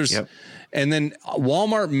 So there's, and then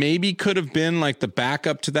Walmart maybe could have been like the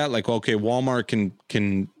backup to that. Like, okay, Walmart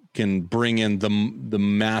can bring in the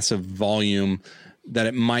massive volume that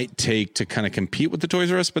it might take to kind of compete with the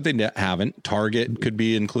Toys R Us, but they haven't. Target could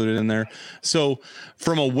be included in there. So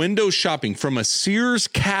from a window shopping, from a Sears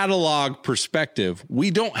catalog perspective,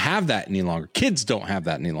 we don't have that any longer. Kids don't have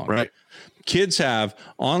that any longer. Right. Kids have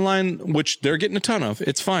online, which they're getting a ton of.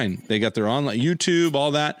 It's fine. They got their online YouTube,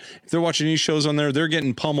 all that. If they're watching these shows on there, they're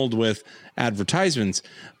getting pummeled with advertisements.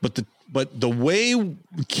 But the way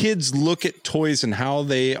kids look at toys and how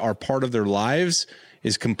they are part of their lives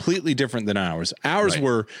is completely different than ours. Ours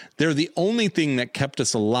were, they're the only thing that kept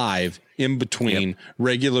us alive in between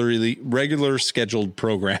regular scheduled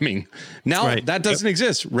programming. Now that doesn't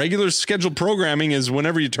exist. Regular scheduled programming is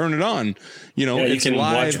whenever you turn it on, it's you can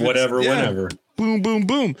live, watch whatever, whenever. Boom, boom,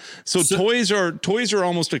 boom. So toys are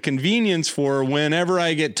almost a convenience for whenever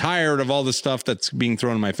I get tired of all the stuff that's being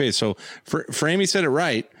thrown in my face. So Framey said it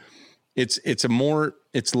right. It's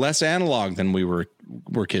less analog than we were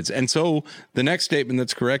kids. And so the next statement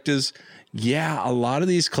that's correct is, a lot of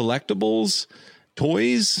these collectibles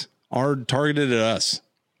toys are targeted at us.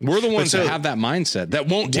 We're the ones that have that mindset that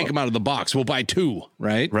won't take them out of the box. We'll buy two,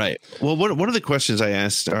 right? Right. Well, one of the questions I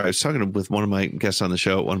asked, I was talking with one of my guests on the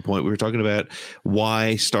show at one point. We were talking about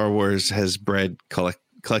why Star Wars has bred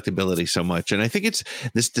collectability so much, and I think it's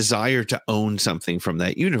this desire to own something from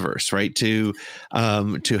that universe, right? To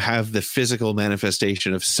have the physical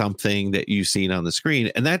manifestation of something that you've seen on the screen,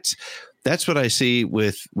 and that's what I see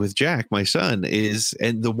with Jack, my son,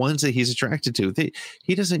 and the ones that he's attracted to.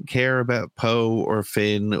 He doesn't care about Poe or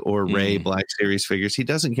Finn or Rey Black Series figures. He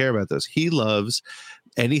doesn't care about those. He loves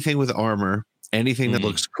anything with armor, anything that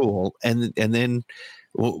looks cool, and then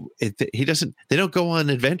he doesn't. They don't go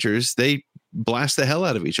on adventures. They blast the hell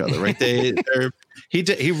out of each other, right?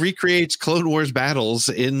 He recreates Clone Wars battles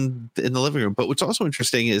in the living room. But what's also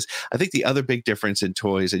interesting is I think the other big difference in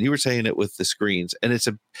toys, and you were saying it with the screens, and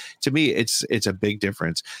to me it's a big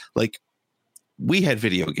difference. Like, we had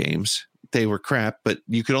video games, they were crap, but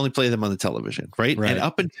you could only play them on the television, right? And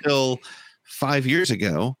up until 5 years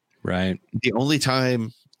ago, the only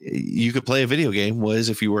time you could play a video game was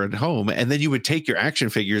if you were at home, and then you would take your action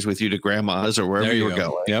figures with you to grandma's or wherever you were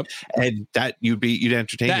going. Yep. And that you'd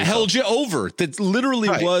entertain that yourself. Held you over. That literally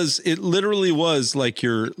was like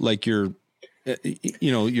your what do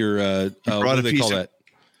they call that?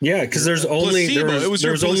 Yeah, because there's only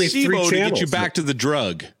placebo. only 3 channels to get you back to the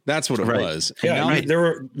drug. That's what it was. Yeah, there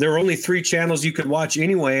were only 3 channels you could watch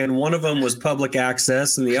anyway, and one of them was public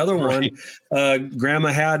access, and the other one, Grandma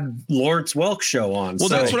had Lawrence Welk show on. Well,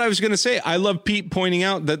 that's what I was going to say. I love Pete pointing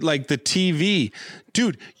out that, like, the TV,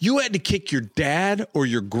 dude, you had to kick your dad or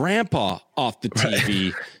your grandpa off the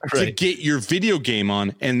TV to get your video game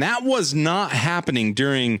on, and that was not happening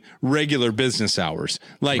during regular business hours.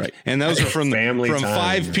 And those are from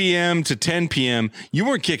 5 p.m. to 10 p.m. You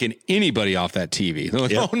weren't kicking anybody off that TV. They're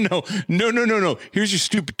like, oh no. Here's your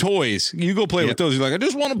stupid toys. You go play with those. You're like, I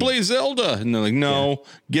just want to play Zelda, and they're like, no,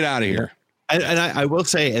 get out of here. And I will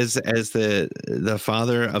say, as the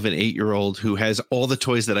father of an 8-year-old who has all the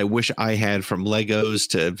toys that I wish I had, from Legos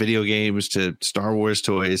to video games to Star Wars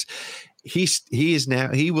toys, he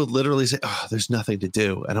will literally say, "Oh, there's nothing to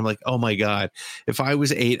do," and I'm like, "Oh my god! If I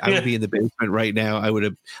was 8, I would be in the basement right now. I would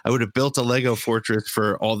have built a Lego fortress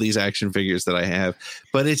for all these action figures that I have."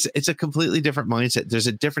 But it's a completely different mindset. There's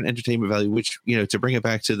a different entertainment value, which, to bring it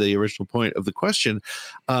back to the original point of the question.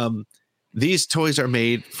 These toys are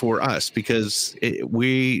made for us because it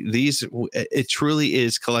truly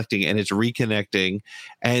is collecting, and it's reconnecting,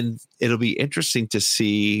 and it'll be interesting to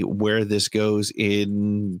see where this goes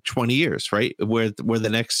in 20 years, right? Where the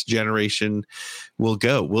next generation will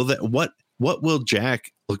go. What will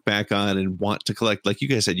Jack look back on and want to collect? Like you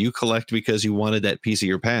guys said, you collect because you wanted that piece of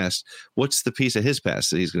your past. What's the piece of his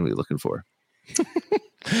past that he's going to be looking for?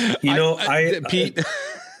 Pete.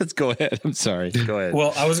 Let's go ahead. I'm sorry. Go ahead.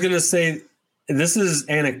 Well, I was going to say, this is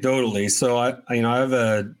anecdotally. So I have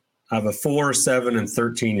a 4, 7, and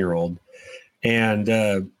 13-year-old, and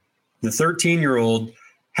the 13-year-old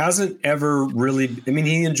hasn't ever really. I mean,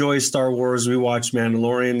 he enjoys Star Wars. We watched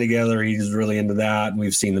Mandalorian together. He's really into that, and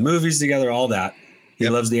we've seen the movies together. All that. He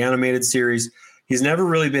loves the animated series. He's never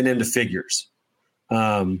really been into figures.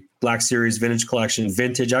 Black Series, vintage collection,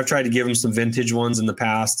 vintage. I've tried to give him some vintage ones in the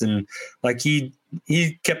past, and like he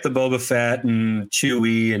kept the Boba Fett and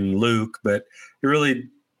Chewie and Luke, but he really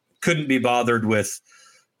couldn't be bothered with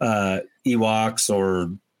Ewoks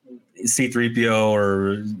or C-3PO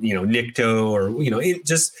or Nikto or it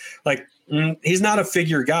just like he's not a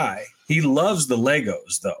figure guy. He loves the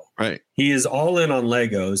Legos, though. Right. He is all in on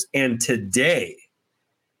Legos. And today,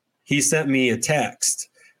 he sent me a text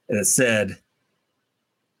that said,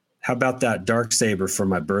 how about that Darksaber for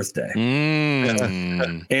my birthday?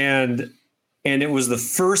 And it was the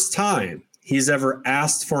first time he's ever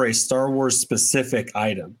asked for a Star Wars specific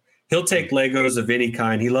item. He'll take Legos of any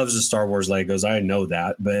kind. He loves the Star Wars Legos. I know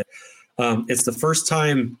that. But it's the first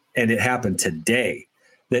time, and it happened today,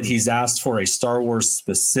 that he's asked for a Star Wars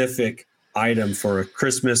specific item for a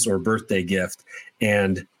Christmas or birthday gift.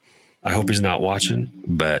 And I hope he's not watching,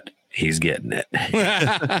 but he's getting it.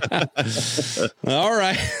 All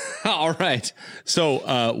right. All right.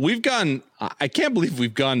 So we've gone, I can't believe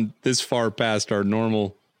we've gone this far past our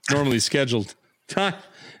normally scheduled time.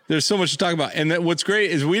 There's so much to talk about. And what's great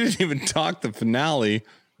is we didn't even talk the finale,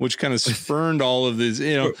 which kind of spurned all of this,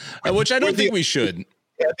 which I don't think we should.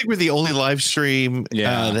 Yeah, I think we're the only live stream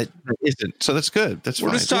that isn't. So that's good.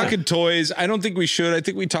 We're just talking toys. I don't think we should. I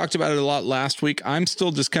think we talked about it a lot last week. I'm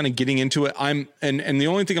still just kind of getting into it. And the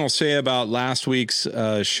only thing I'll say about last week's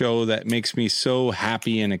show that makes me so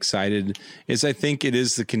happy and excited is I think it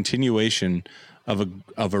is the continuation of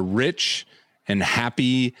a rich and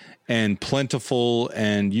happy and plentiful,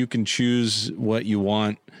 and you can choose what you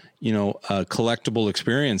want, a collectible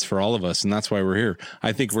experience for all of us. And that's why we're here.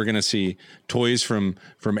 I think we're going to see toys from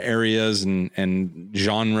areas and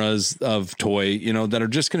genres of toy, that are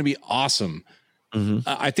just going to be awesome. Mm-hmm.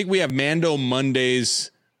 I think we have Mando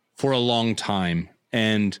Mondays for a long time,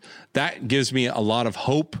 and that gives me a lot of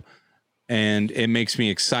hope, and it makes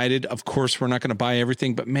me excited. Of course, we're not going to buy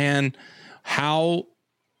everything, but man,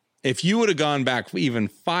 if you would have gone back even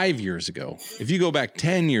 5 years ago, if you go back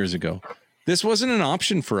 10 years ago, this wasn't an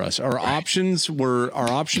option for us. Our options were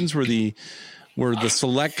the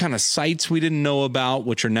select kind of sites we didn't know about,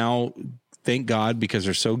 which are now, thank God, because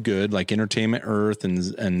they're so good, like Entertainment Earth and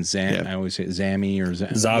I always say Zammy or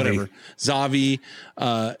Zavi,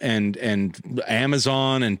 and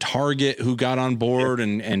Amazon and Target, who got on board,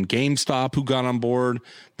 and GameStop, who got on board,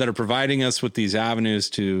 that are providing us with these avenues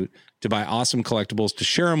to buy awesome collectibles, to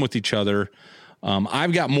share them with each other.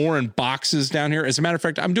 I've got more in boxes down here. As a matter of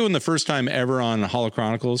fact, I'm doing the first time ever on Holo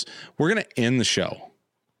Chronicles. We're going to end the show,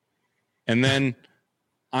 and then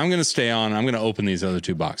I'm going to stay on. I'm going to open these other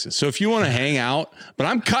two boxes. So if you want to hang out, but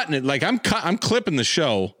I'm cutting it. Like I'm clipping the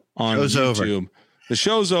show on YouTube. Over. The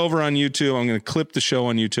show's over on YouTube. I'm going to clip the show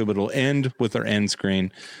on YouTube. It'll end with our end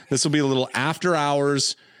screen. This will be a little after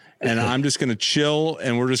hours. And I'm just going to chill,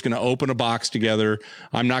 and we're just going to open a box together.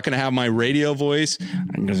 I'm not going to have my radio voice,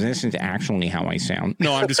 because this is actually how I sound.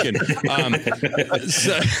 No, I'm just kidding.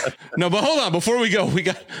 No, but hold on. Before we go,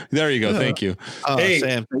 there you go. Thank you. Hey,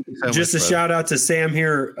 Sam, thank you so just much, a shout out to Sam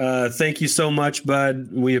here. Thank you so much, bud.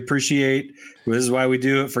 We appreciate. This is why we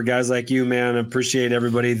do it, for guys like you, man. I appreciate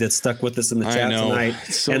everybody that stuck with us in the chat tonight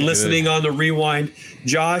and listening on the rewind.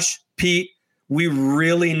 Josh, Pete, we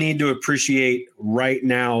really need to appreciate right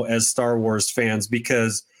now as Star Wars fans,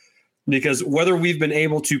 because whether we've been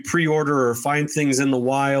able to pre-order or find things in the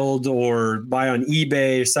wild or buy on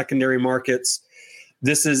eBay, secondary markets,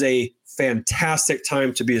 this is a fantastic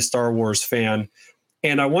time to be a Star Wars fan.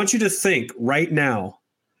 And I want you to think right now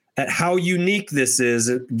at how unique this is,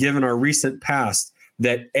 given our recent past,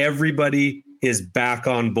 that everybody is back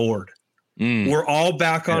on board. We're all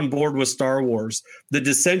back on board with Star Wars. The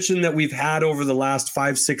dissension that we've had over the last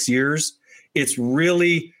 5-6 years, it's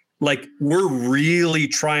really like we're really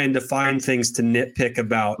trying to find things to nitpick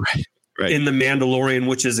about in The Mandalorian,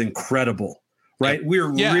 which is incredible, right?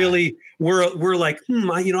 We're really we're like,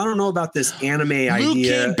 I don't know about this anime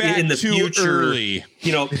idea in the future. Early.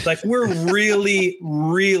 Like we're really,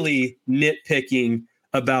 really nitpicking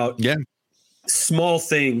about small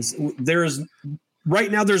things.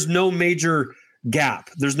 Right now, there's no major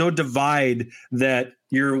gap. There's no divide that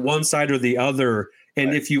you're one side or the other.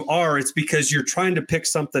 And if you are, it's because you're trying to pick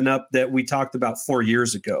something up that we talked about 4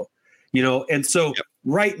 years ago, And so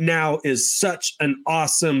right now is such an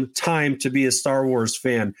awesome time to be a Star Wars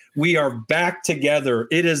fan. We are back together.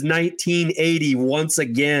 It is 1980 once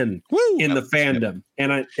again in the fandom.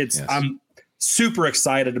 And I'm super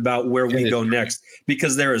excited about where we go next,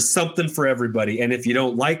 because there is something for everybody. And if you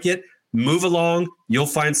don't like it, move along. You'll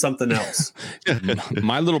find something else.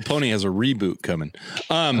 My Little Pony has a reboot coming.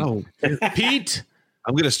 Pete,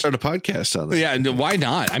 I'm going to start a podcast on that. Yeah, why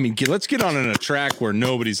not? I mean, let's get on a track where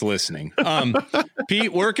nobody's listening.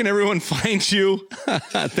 Pete, where can everyone find you?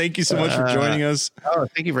 Thank you so much for joining us. Oh,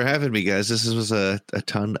 thank you for having me, guys. This was a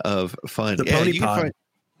ton of fun. The Pony Pod.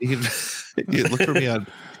 You can look for me on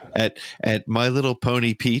at My Little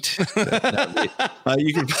Pony Pete. You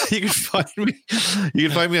can find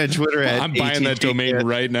me on Twitter at I'm buying that domain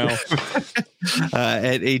right now.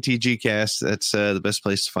 At ATGcast. That's the best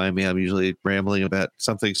place to find me. I'm usually rambling about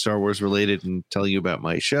something Star Wars related and telling you about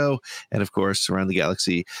my show, and of course Around the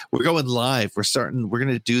Galaxy. We're going live. We're going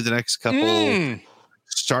to do the next couple.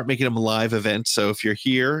 Start making them live events. So if you're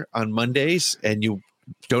here on Mondays and you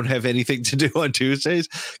don't have anything to do on Tuesdays,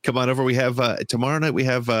 come on over. We have tomorrow night. We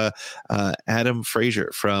have Adam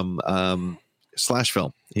Frazier from Slash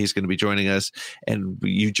Film. He's going to be joining us, and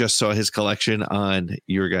you just saw his collection on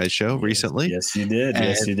your guys' show recently. Yes, you did.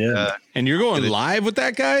 Yes, you did. And you're going live with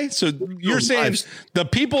that guy. So you're saying the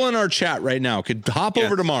people in our chat right now could hop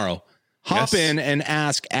over tomorrow, hop in, and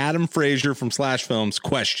ask Adam Frazier from Slash Films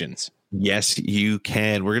questions. Yes, you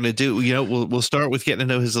can. We're gonna do. We'll start with getting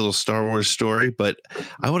to know his little Star Wars story, but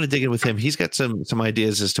I want to dig in with him. He's got some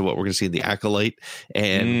ideas as to what we're gonna see in the Acolyte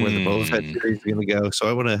and where the Boba Fett series is gonna go. So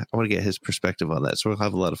I want to get his perspective on that. So we'll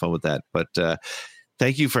have a lot of fun with that. But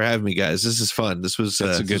thank you for having me, guys. This is fun. This was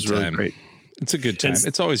a good time. Really great. It's a good time.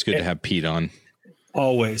 It's always good to have Pete on.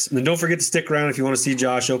 Always. And then don't forget to stick around if you want to see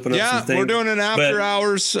Josh open up some things. We're doing an after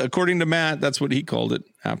hours, according to Matt. That's what he called it,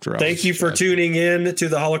 after hours. Thank you for tuning in to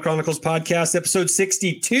the Holo Chronicles podcast, episode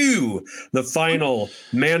 62, the final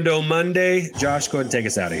Mando Monday. Josh, go ahead and take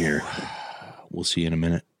us out of here. We'll see you in a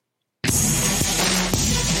minute.